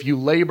 okay, if you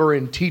labor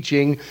in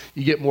teaching,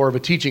 you get more of a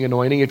teaching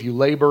anointing. If you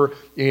labor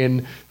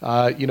in,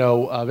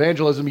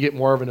 evangelism, you get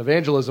more of an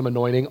evangelism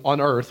anointing on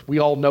earth. We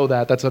all know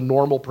that. That's a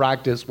normal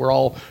practice we're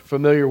all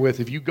familiar with.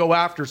 If you go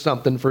after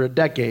something for a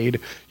decade,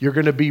 you're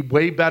going to be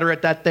way better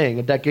at that thing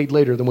a decade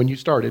later than when you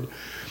started.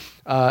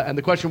 And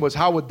the question was,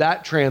 how would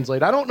that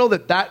translate? I don't know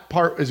that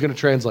part is going to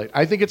translate.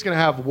 I think it's going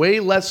to have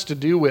way less to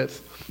do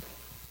with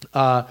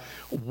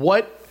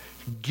what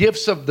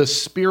gifts of the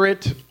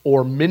Spirit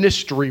or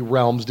ministry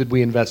realms did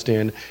we invest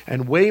in,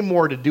 and way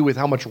more to do with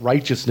how much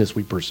righteousness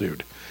we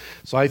pursued.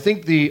 So I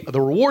think the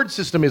reward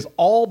system is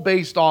all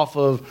based off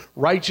of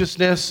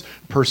righteousness,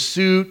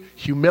 pursuit,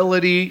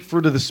 humility,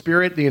 fruit of the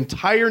Spirit, the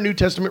entire New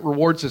Testament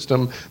reward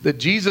system that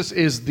Jesus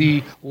is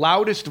the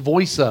loudest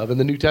voice of in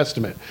the New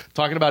Testament,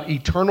 talking about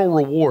eternal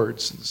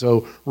rewards.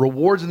 So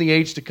rewards in the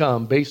age to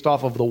come based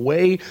off of the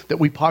way that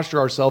we posture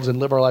ourselves and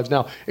live our lives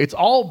now. It's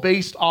all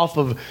based off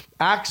of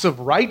acts of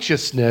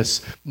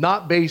righteousness,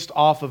 not based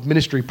off of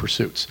ministry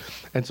pursuits.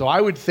 And so I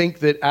would think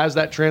that as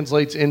that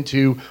translates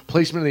into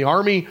placement in the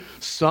army,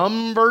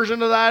 some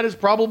version of that is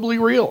probably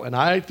real. And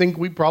I think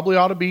we probably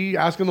ought to be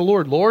asking the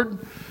Lord, what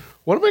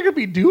am I going to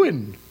be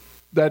doing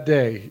that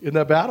day in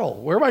that battle?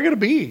 Where am I going to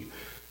be?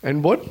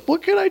 And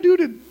what can I do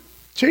to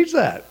change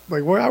that?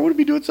 Like, where I would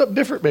be doing something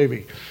different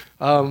maybe.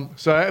 This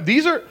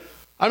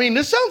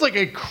sounds like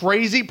a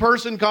crazy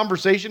person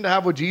conversation to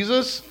have with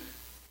Jesus,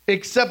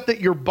 except that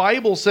your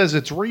Bible says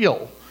it's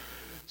real.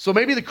 So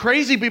maybe the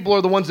crazy people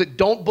are the ones that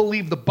don't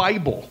believe the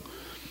Bible.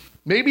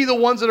 Maybe the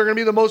ones that are going to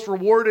be the most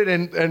rewarded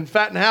and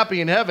fat and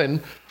happy in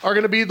heaven are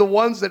going to be the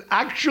ones that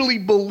actually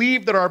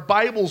believe that our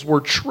Bibles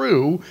were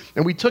true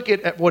and we took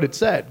it at what it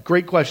said.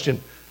 Great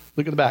question.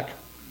 Look at the back.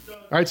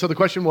 All right, so the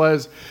question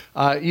was,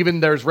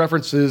 even there's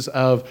references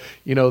of,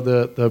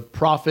 the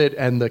prophet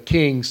and the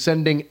king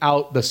sending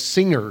out the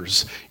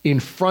singers in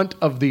front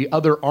of the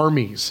other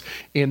armies.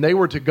 And they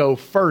were to go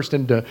first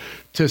and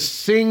to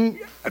sing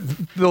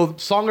the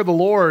song of the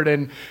Lord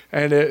and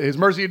his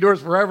mercy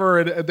endures forever.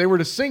 And they were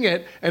to sing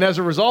it. And as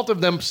a result of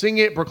them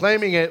singing it,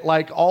 proclaiming it,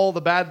 like all the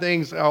bad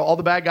things, all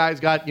the bad guys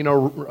got,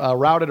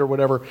 routed or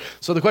whatever.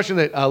 So the question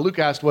that Luke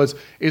asked was,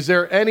 is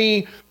there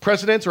any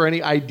precedents or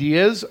any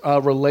ideas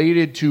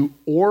related to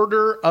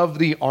order of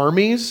the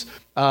armies?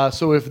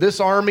 So if this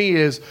army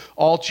is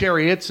all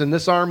chariots, and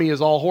this army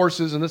is all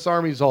horses, and this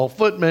army is all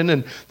footmen,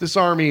 and this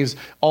army is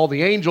all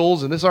the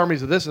angels, and this army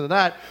is this and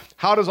that,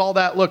 how does all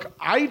that look?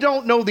 I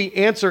don't know the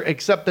answer,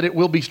 except that it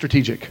will be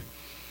strategic.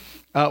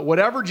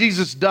 Whatever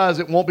Jesus does,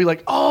 it won't be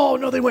like, oh,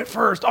 no, they went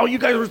first. Oh, you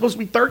guys were supposed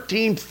to be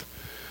 13th.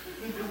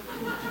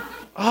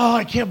 Oh,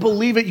 I can't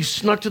believe it. You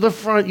snuck to the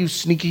front, you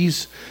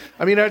sneakies.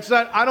 I mean,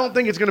 I don't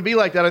think it's going to be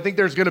like that. I think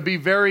there's going to be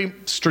very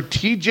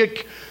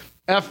strategic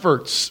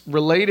efforts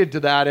related to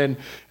that.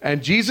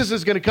 And Jesus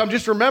is going to come.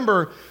 Just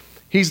remember,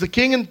 he's the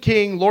King and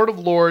King, Lord of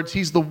Lords.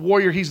 He's the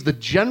warrior. He's the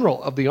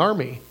general of the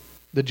army,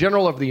 the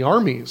general of the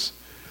armies.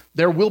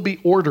 There will be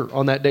order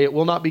on that day. It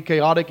will not be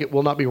chaotic. It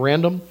will not be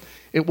random.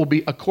 It will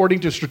be according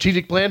to a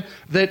strategic plan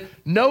that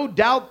no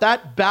doubt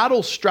that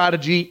battle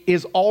strategy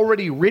is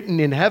already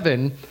written in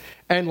heaven.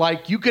 And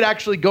like you could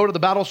actually go to the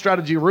battle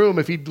strategy room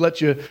if he'd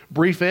let you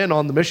brief in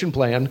on the mission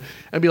plan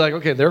and be like,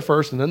 okay, they're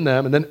first and then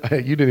them. And then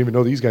hey, you didn't even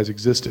know these guys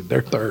existed.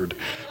 They're third.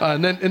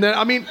 And then,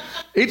 I mean,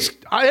 it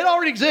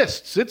already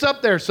exists. It's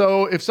up there.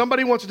 So if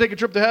somebody wants to take a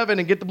trip to heaven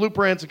and get the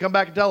blueprints and come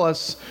back and tell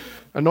us,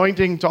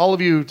 anointing to all of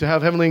you to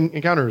have heavenly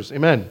encounters.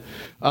 Amen.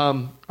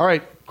 All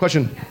right.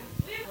 Question.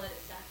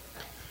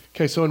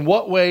 Okay, so in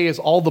what way is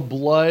all the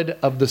blood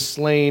of the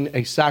slain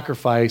a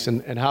sacrifice,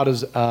 and how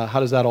does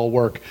that all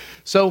work?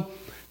 So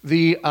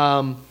the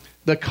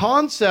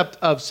concept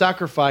of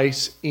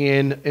sacrifice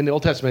in the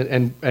Old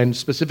Testament and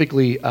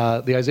specifically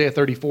the Isaiah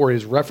 34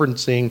 is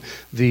referencing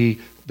the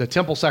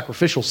temple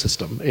sacrificial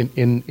system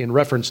in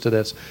reference to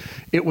this.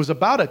 It was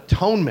about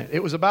atonement.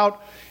 It was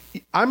about,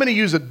 I'm going to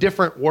use a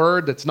different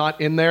word that's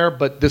not in there,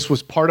 but this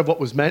was part of what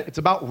was meant. It's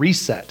about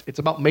reset. It's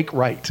about make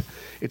right.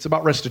 It's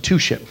about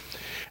restitution.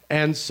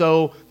 And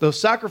so those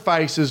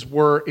sacrifices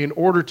were in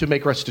order to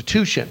make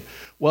restitution.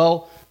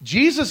 Well,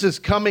 Jesus is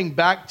coming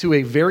back to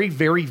a very,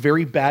 very,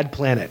 very bad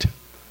planet.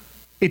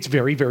 It's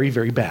very, very,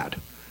 very bad.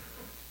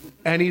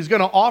 And he's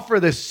going to offer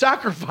this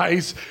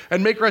sacrifice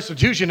and make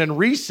restitution and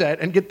reset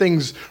and get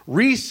things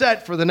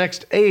reset for the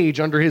next age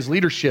under his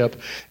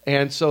leadership.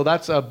 And so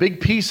that's a big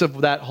piece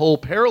of that whole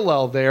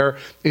parallel there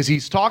is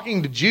he's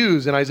talking to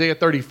Jews in Isaiah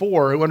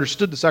 34 who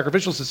understood the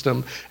sacrificial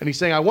system. And he's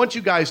saying, I want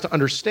you guys to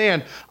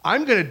understand,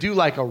 I'm going to do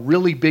like a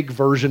really big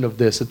version of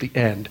this at the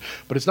end.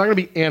 But it's not going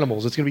to be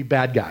animals. It's going to be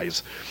bad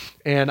guys.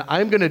 And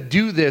I'm going to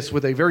do this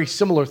with a very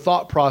similar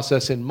thought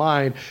process in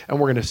mind, and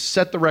we're going to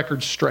set the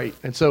record straight.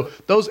 And so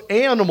those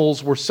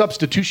animals were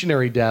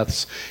substitutionary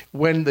deaths.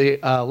 When the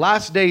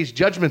last days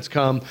judgments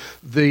come,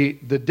 the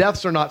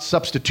deaths are not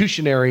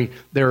substitutionary.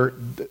 They're,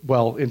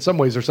 well, in some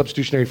ways they're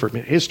substitutionary for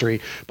history,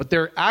 but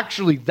they're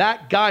actually,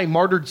 that guy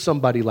martyred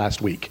somebody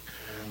last week.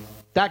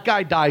 That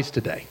guy dies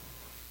today.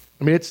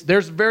 I mean,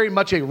 there's very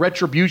much a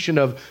retribution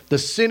of the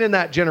sin in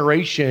that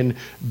generation,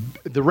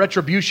 the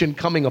retribution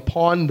coming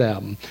upon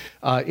them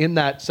in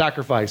that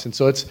sacrifice. And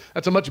so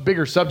that's a much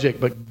bigger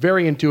subject, but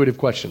very intuitive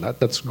question.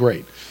 That's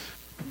great.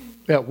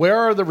 Yeah, where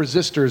are the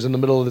resistors in the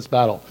middle of this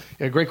battle?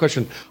 Yeah, great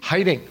question.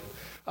 Hiding.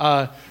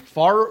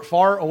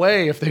 Far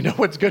away if they know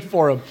what's good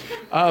for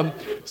them.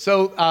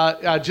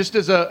 Just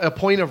as a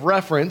point of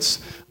reference,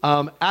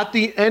 at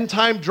the end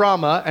time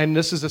drama, and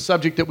this is a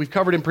subject that we've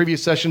covered in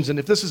previous sessions, and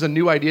if this is a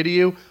new idea to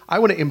you, I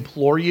want to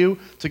implore you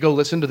to go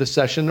listen to this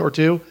session or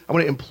two. I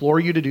want to implore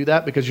you to do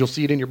that because you'll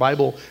see it in your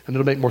Bible and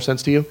it'll make more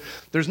sense to you.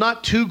 There's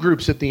not two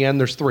groups at the end,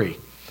 there's three.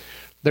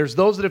 There's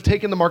those that have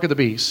taken the mark of the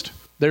beast.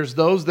 There's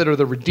those that are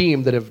the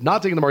redeemed that have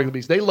not taken the mark of the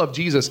beast. They love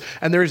Jesus,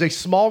 and there is a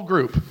small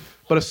group.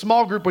 But a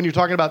small group, when you're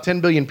talking about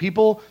 10 billion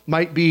people,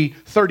 might be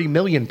 30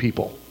 million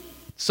people.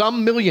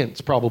 Some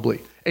millions,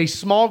 probably. A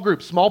small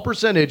group, small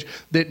percentage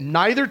that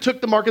neither took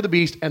the mark of the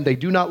beast and they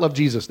do not love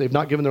Jesus. They've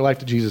not given their life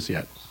to Jesus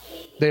yet.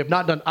 They have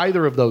not done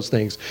either of those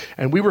things.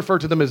 And we refer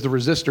to them as the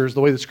resistors. The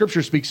way the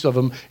scripture speaks of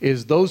them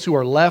is those who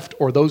are left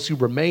or those who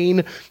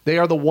remain. They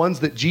are the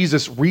ones that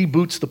Jesus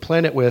reboots the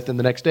planet with in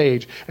the next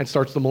age and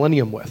starts the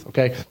millennium with,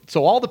 okay?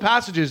 So all the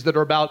passages that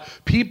are about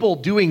people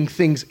doing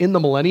things in the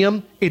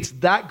millennium, it's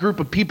that group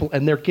of people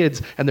and their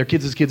kids and their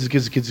kids' kids'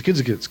 kids' kids'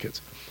 kids' kids'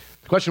 kids.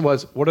 The question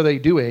was, what are they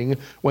doing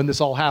when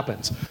this all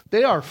happens?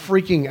 They are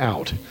freaking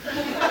out.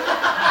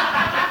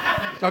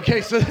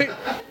 Okay, so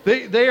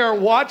they are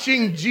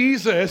watching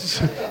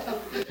Jesus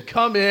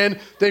come in.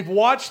 They've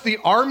watched the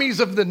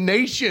armies of the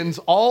nations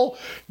all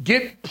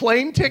get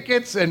plane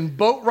tickets and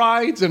boat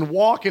rides and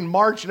walk and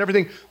march and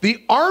everything.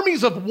 The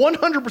armies of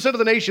 100% of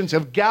the nations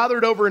have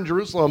gathered over in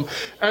Jerusalem.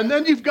 And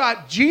then you've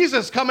got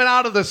Jesus coming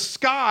out of the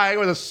sky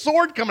with a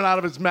sword coming out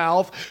of his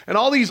mouth. And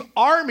all these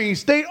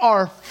armies, they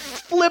are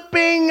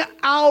flipping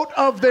out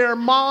of their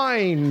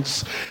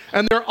minds.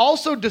 And they're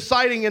also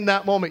deciding in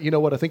that moment, you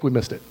know what, I think we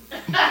missed it.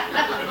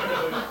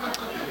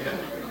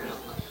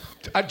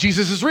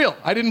 Jesus is real.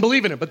 I didn't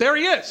believe in him, but there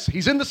he is.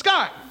 He's in the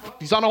sky.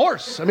 He's on a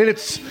horse.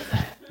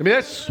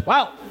 That's,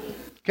 wow.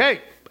 Okay,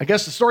 I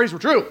guess the stories were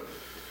true.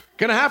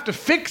 Gonna have to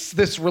fix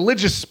this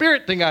religious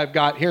spirit thing I've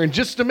got here in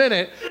just a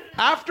minute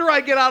after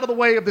I get out of the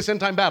way of this end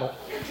time battle.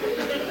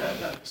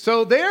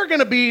 So they're going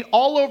to be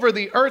all over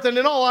the earth. And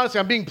in all honesty,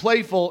 I'm being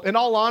playful. In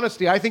all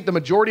honesty, I think the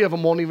majority of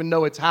them won't even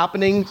know it's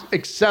happening,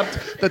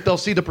 except that they'll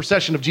see the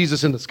procession of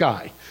Jesus in the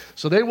sky.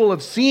 So they will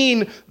have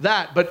seen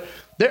that. But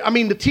The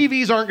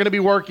TVs aren't going to be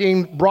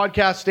working.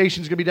 Broadcast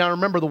stations going to be down.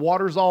 Remember, the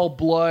water's all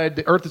blood.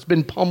 The earth has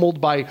been pummeled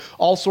by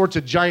all sorts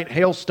of giant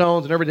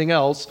hailstones and everything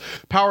else.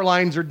 Power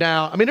lines are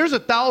down. There's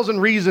 1,000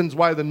 reasons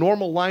why the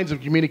normal lines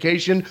of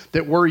communication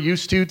that we're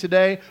used to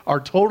today are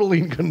totally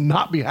going to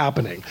not be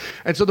happening.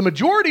 And so the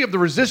majority of the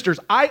resistors,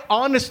 I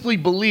honestly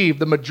believe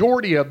the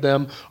majority of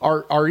them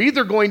are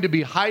either going to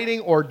be hiding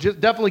or just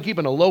definitely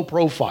keeping a low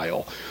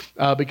profile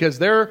because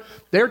they're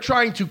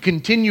trying to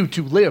continue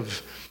to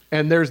live.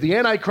 And there's the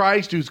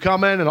Antichrist who's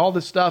coming and all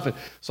this stuff. And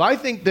so I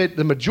think that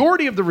the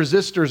majority of the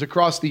resistors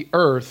across the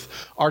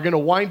earth are going to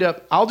wind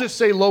up, I'll just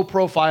say low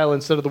profile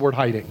instead of the word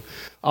hiding.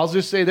 I'll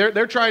just say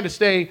they're trying to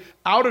stay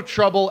out of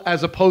trouble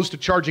as opposed to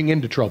charging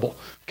into trouble,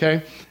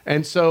 okay?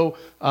 And so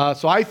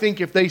I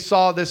think if they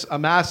saw this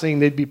amassing,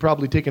 they'd be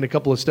probably taking a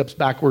couple of steps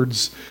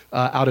backwards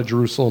out of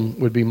Jerusalem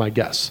would be my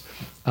guess.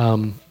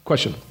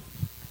 Question.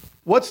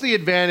 What's the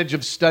advantage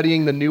of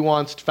studying the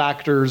nuanced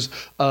factors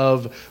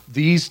of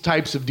these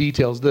types of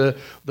details? The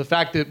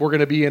fact that we're going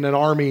to be in an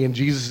army and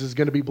Jesus is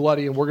going to be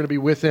bloody and we're going to be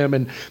with him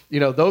and,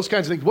 those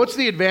kinds of things. What's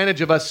the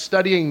advantage of us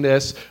studying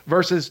this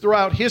versus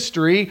throughout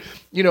history,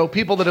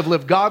 people that have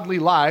lived godly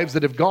lives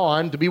that have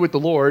gone to be with the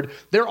Lord,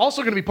 they're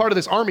also going to be part of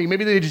this army.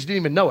 Maybe they just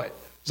didn't even know it.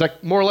 Is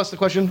that more or less the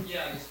question?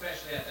 Yeah,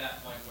 especially at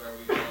that point where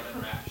we've all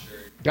been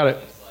raptured. Got it.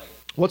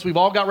 Once we've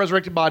all got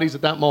resurrected bodies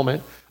at that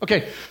moment.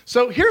 Okay,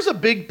 so here's a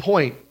big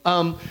point.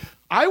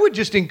 I would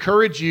just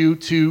encourage you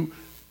to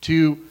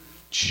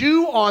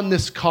chew on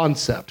this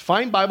concept.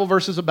 Find Bible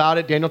verses about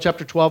it. Daniel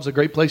chapter 12 is a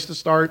great place to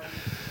start.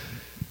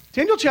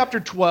 Daniel chapter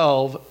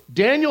 12,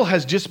 Daniel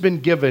has just been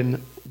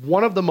given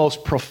one of the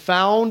most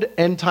profound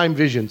end-time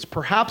visions,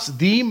 perhaps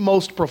the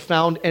most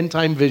profound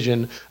end-time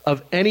vision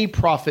of any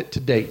prophet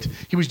to date.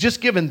 He was just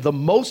given the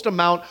most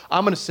amount,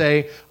 I'm going to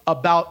say,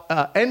 about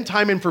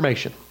end-time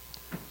information.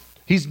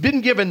 He's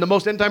been given the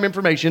most end-time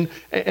information,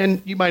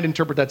 and you might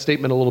interpret that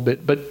statement a little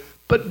bit, but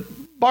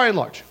by and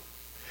large.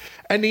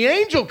 And the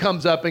angel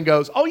comes up and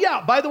goes, oh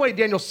yeah, by the way,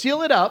 Daniel,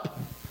 seal it up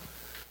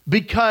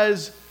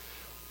because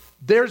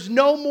there's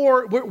no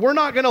more, we're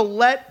not going to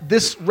let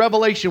this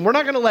revelation, we're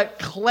not going to let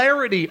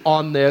clarity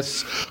on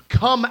this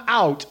come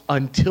out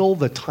until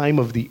the time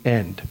of the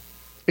end.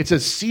 It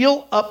says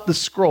seal up the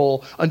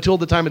scroll until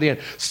the time of the end.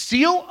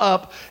 Seal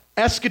up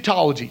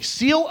eschatology,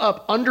 seal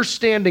up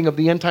understanding of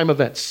the end time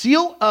event,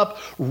 seal up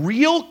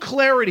real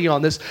clarity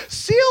on this,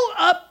 seal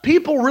up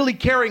people really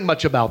caring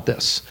much about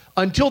this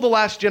until the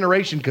last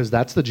generation, because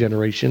that's the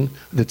generation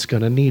that's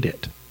going to need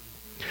it.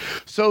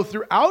 So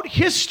throughout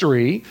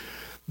history,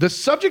 the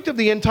subject of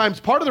the end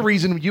times, part of the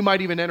reason you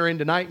might even enter in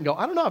tonight and go,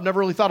 I don't know, I've never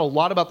really thought a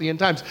lot about the end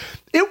times.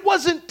 It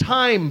wasn't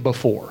time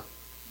before.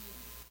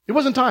 It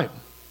wasn't time.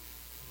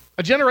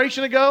 A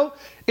generation ago,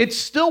 it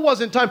still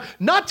wasn't time.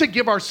 Not to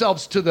give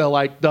ourselves to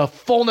the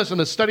fullness and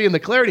the study and the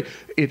clarity.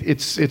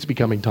 It's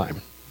becoming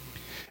time.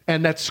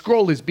 And that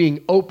scroll is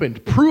being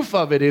opened. Proof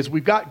of it is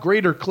we've got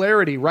greater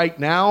clarity right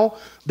now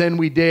than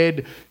we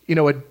did,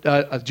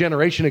 a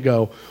generation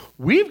ago.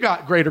 We've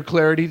got greater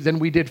clarity than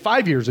we did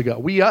 5 years ago.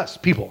 Us,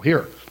 people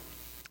here.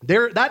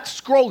 That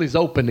scroll is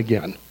open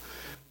again.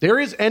 There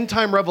is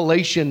end-time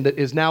revelation that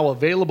is now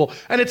available.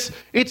 And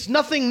it's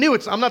nothing new.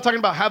 I'm not talking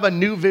about have a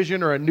new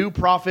vision or a new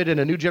prophet in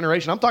a new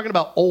generation. I'm talking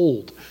about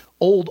old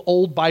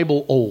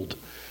Bible old.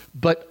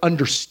 But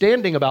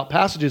understanding about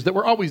passages that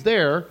were always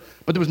there,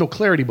 but there was no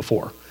clarity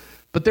before.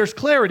 But there's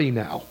clarity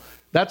now.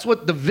 That's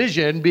what the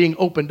vision being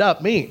opened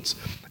up means.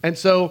 And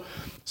so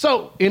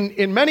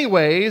in many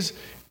ways,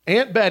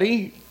 Aunt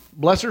Betty,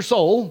 bless her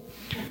soul,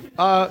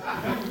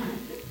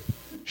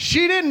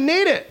 she didn't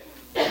need it.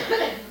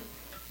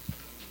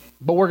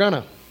 But we're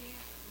gonna.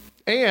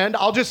 And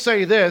I'll just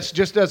say this,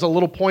 just as a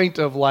little point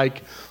of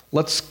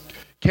let's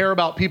care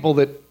about people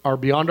that are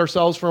beyond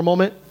ourselves for a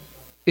moment.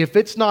 If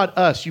it's not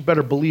us, you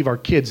better believe our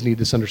kids need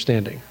this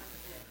understanding.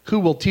 Who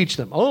will teach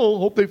them? Oh,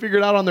 hope they figure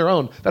it out on their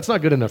own. That's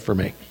not good enough for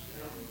me.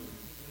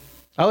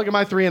 I look at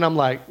my 3 and I'm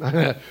like,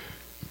 let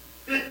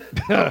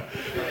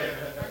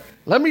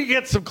me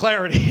get some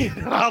clarity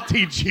and I'll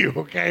teach you,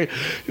 okay?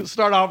 You'll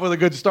start off with a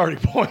good starting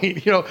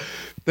point.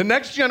 The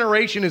next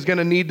generation is going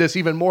to need this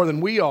even more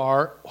than we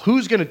are.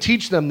 Who's going to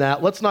teach them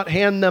that? Let's not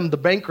hand them the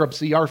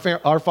bankruptcy our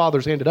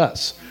fathers handed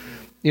us.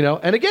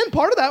 And again,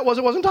 part of that was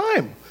it wasn't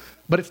time,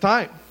 but it's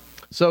time.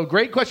 So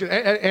great question.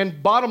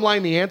 And bottom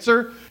line, the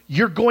answer,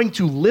 you're going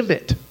to live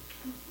it.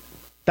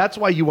 That's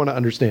why you want to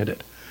understand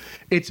it.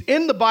 It's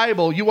in the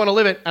Bible. You want to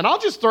live it. And I'll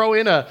just throw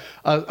in a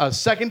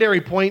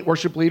secondary point,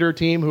 worship leader,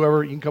 team,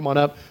 whoever, you can come on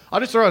up. I'll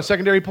just throw out a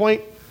secondary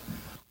point.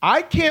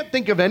 I can't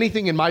think of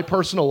anything in my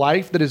personal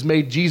life that has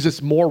made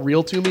Jesus more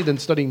real to me than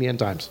studying the end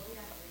times.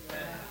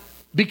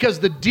 Because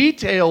the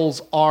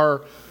details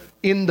are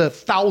in the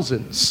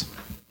thousands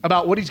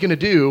about what he's going to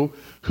do,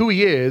 who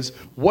he is,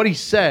 what he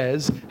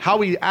says, how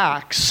he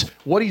acts,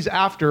 what he's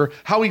after,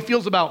 how he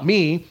feels about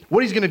me,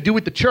 what he's going to do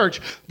with the church.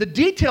 The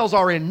details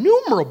are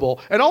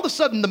innumerable, and all of a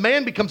sudden the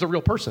man becomes a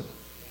real person.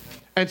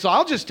 And so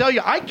I'll just tell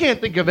you, I can't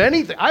think of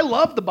anything. I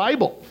love the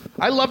Bible.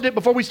 I loved it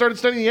before we started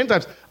studying the end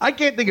times. I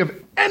can't think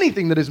of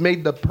anything that has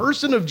made the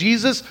person of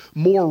Jesus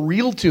more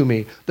real to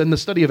me than the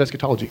study of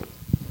eschatology.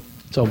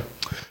 So,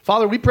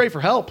 Father, we pray for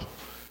help.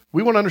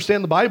 We want to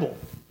understand the Bible.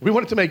 We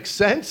want it to make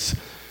sense.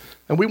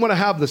 And we want to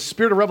have the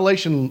spirit of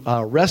revelation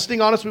resting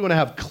on us. We want to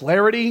have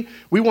clarity.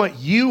 We want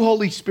you,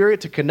 Holy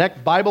Spirit, to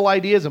connect Bible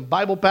ideas and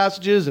Bible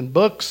passages and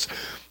books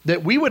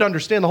that we would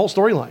understand the whole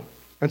storyline.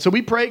 And so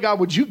we pray, God,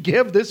 would you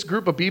give this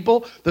group of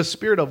people the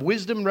spirit of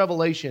wisdom and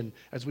revelation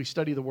as we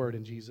study the word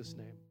in Jesus'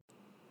 name.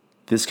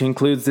 This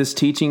concludes this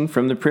teaching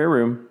from the prayer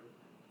room.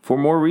 For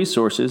more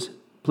resources,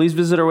 please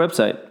visit our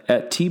website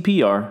at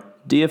tprdfw.com.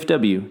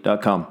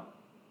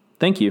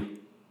 Thank you.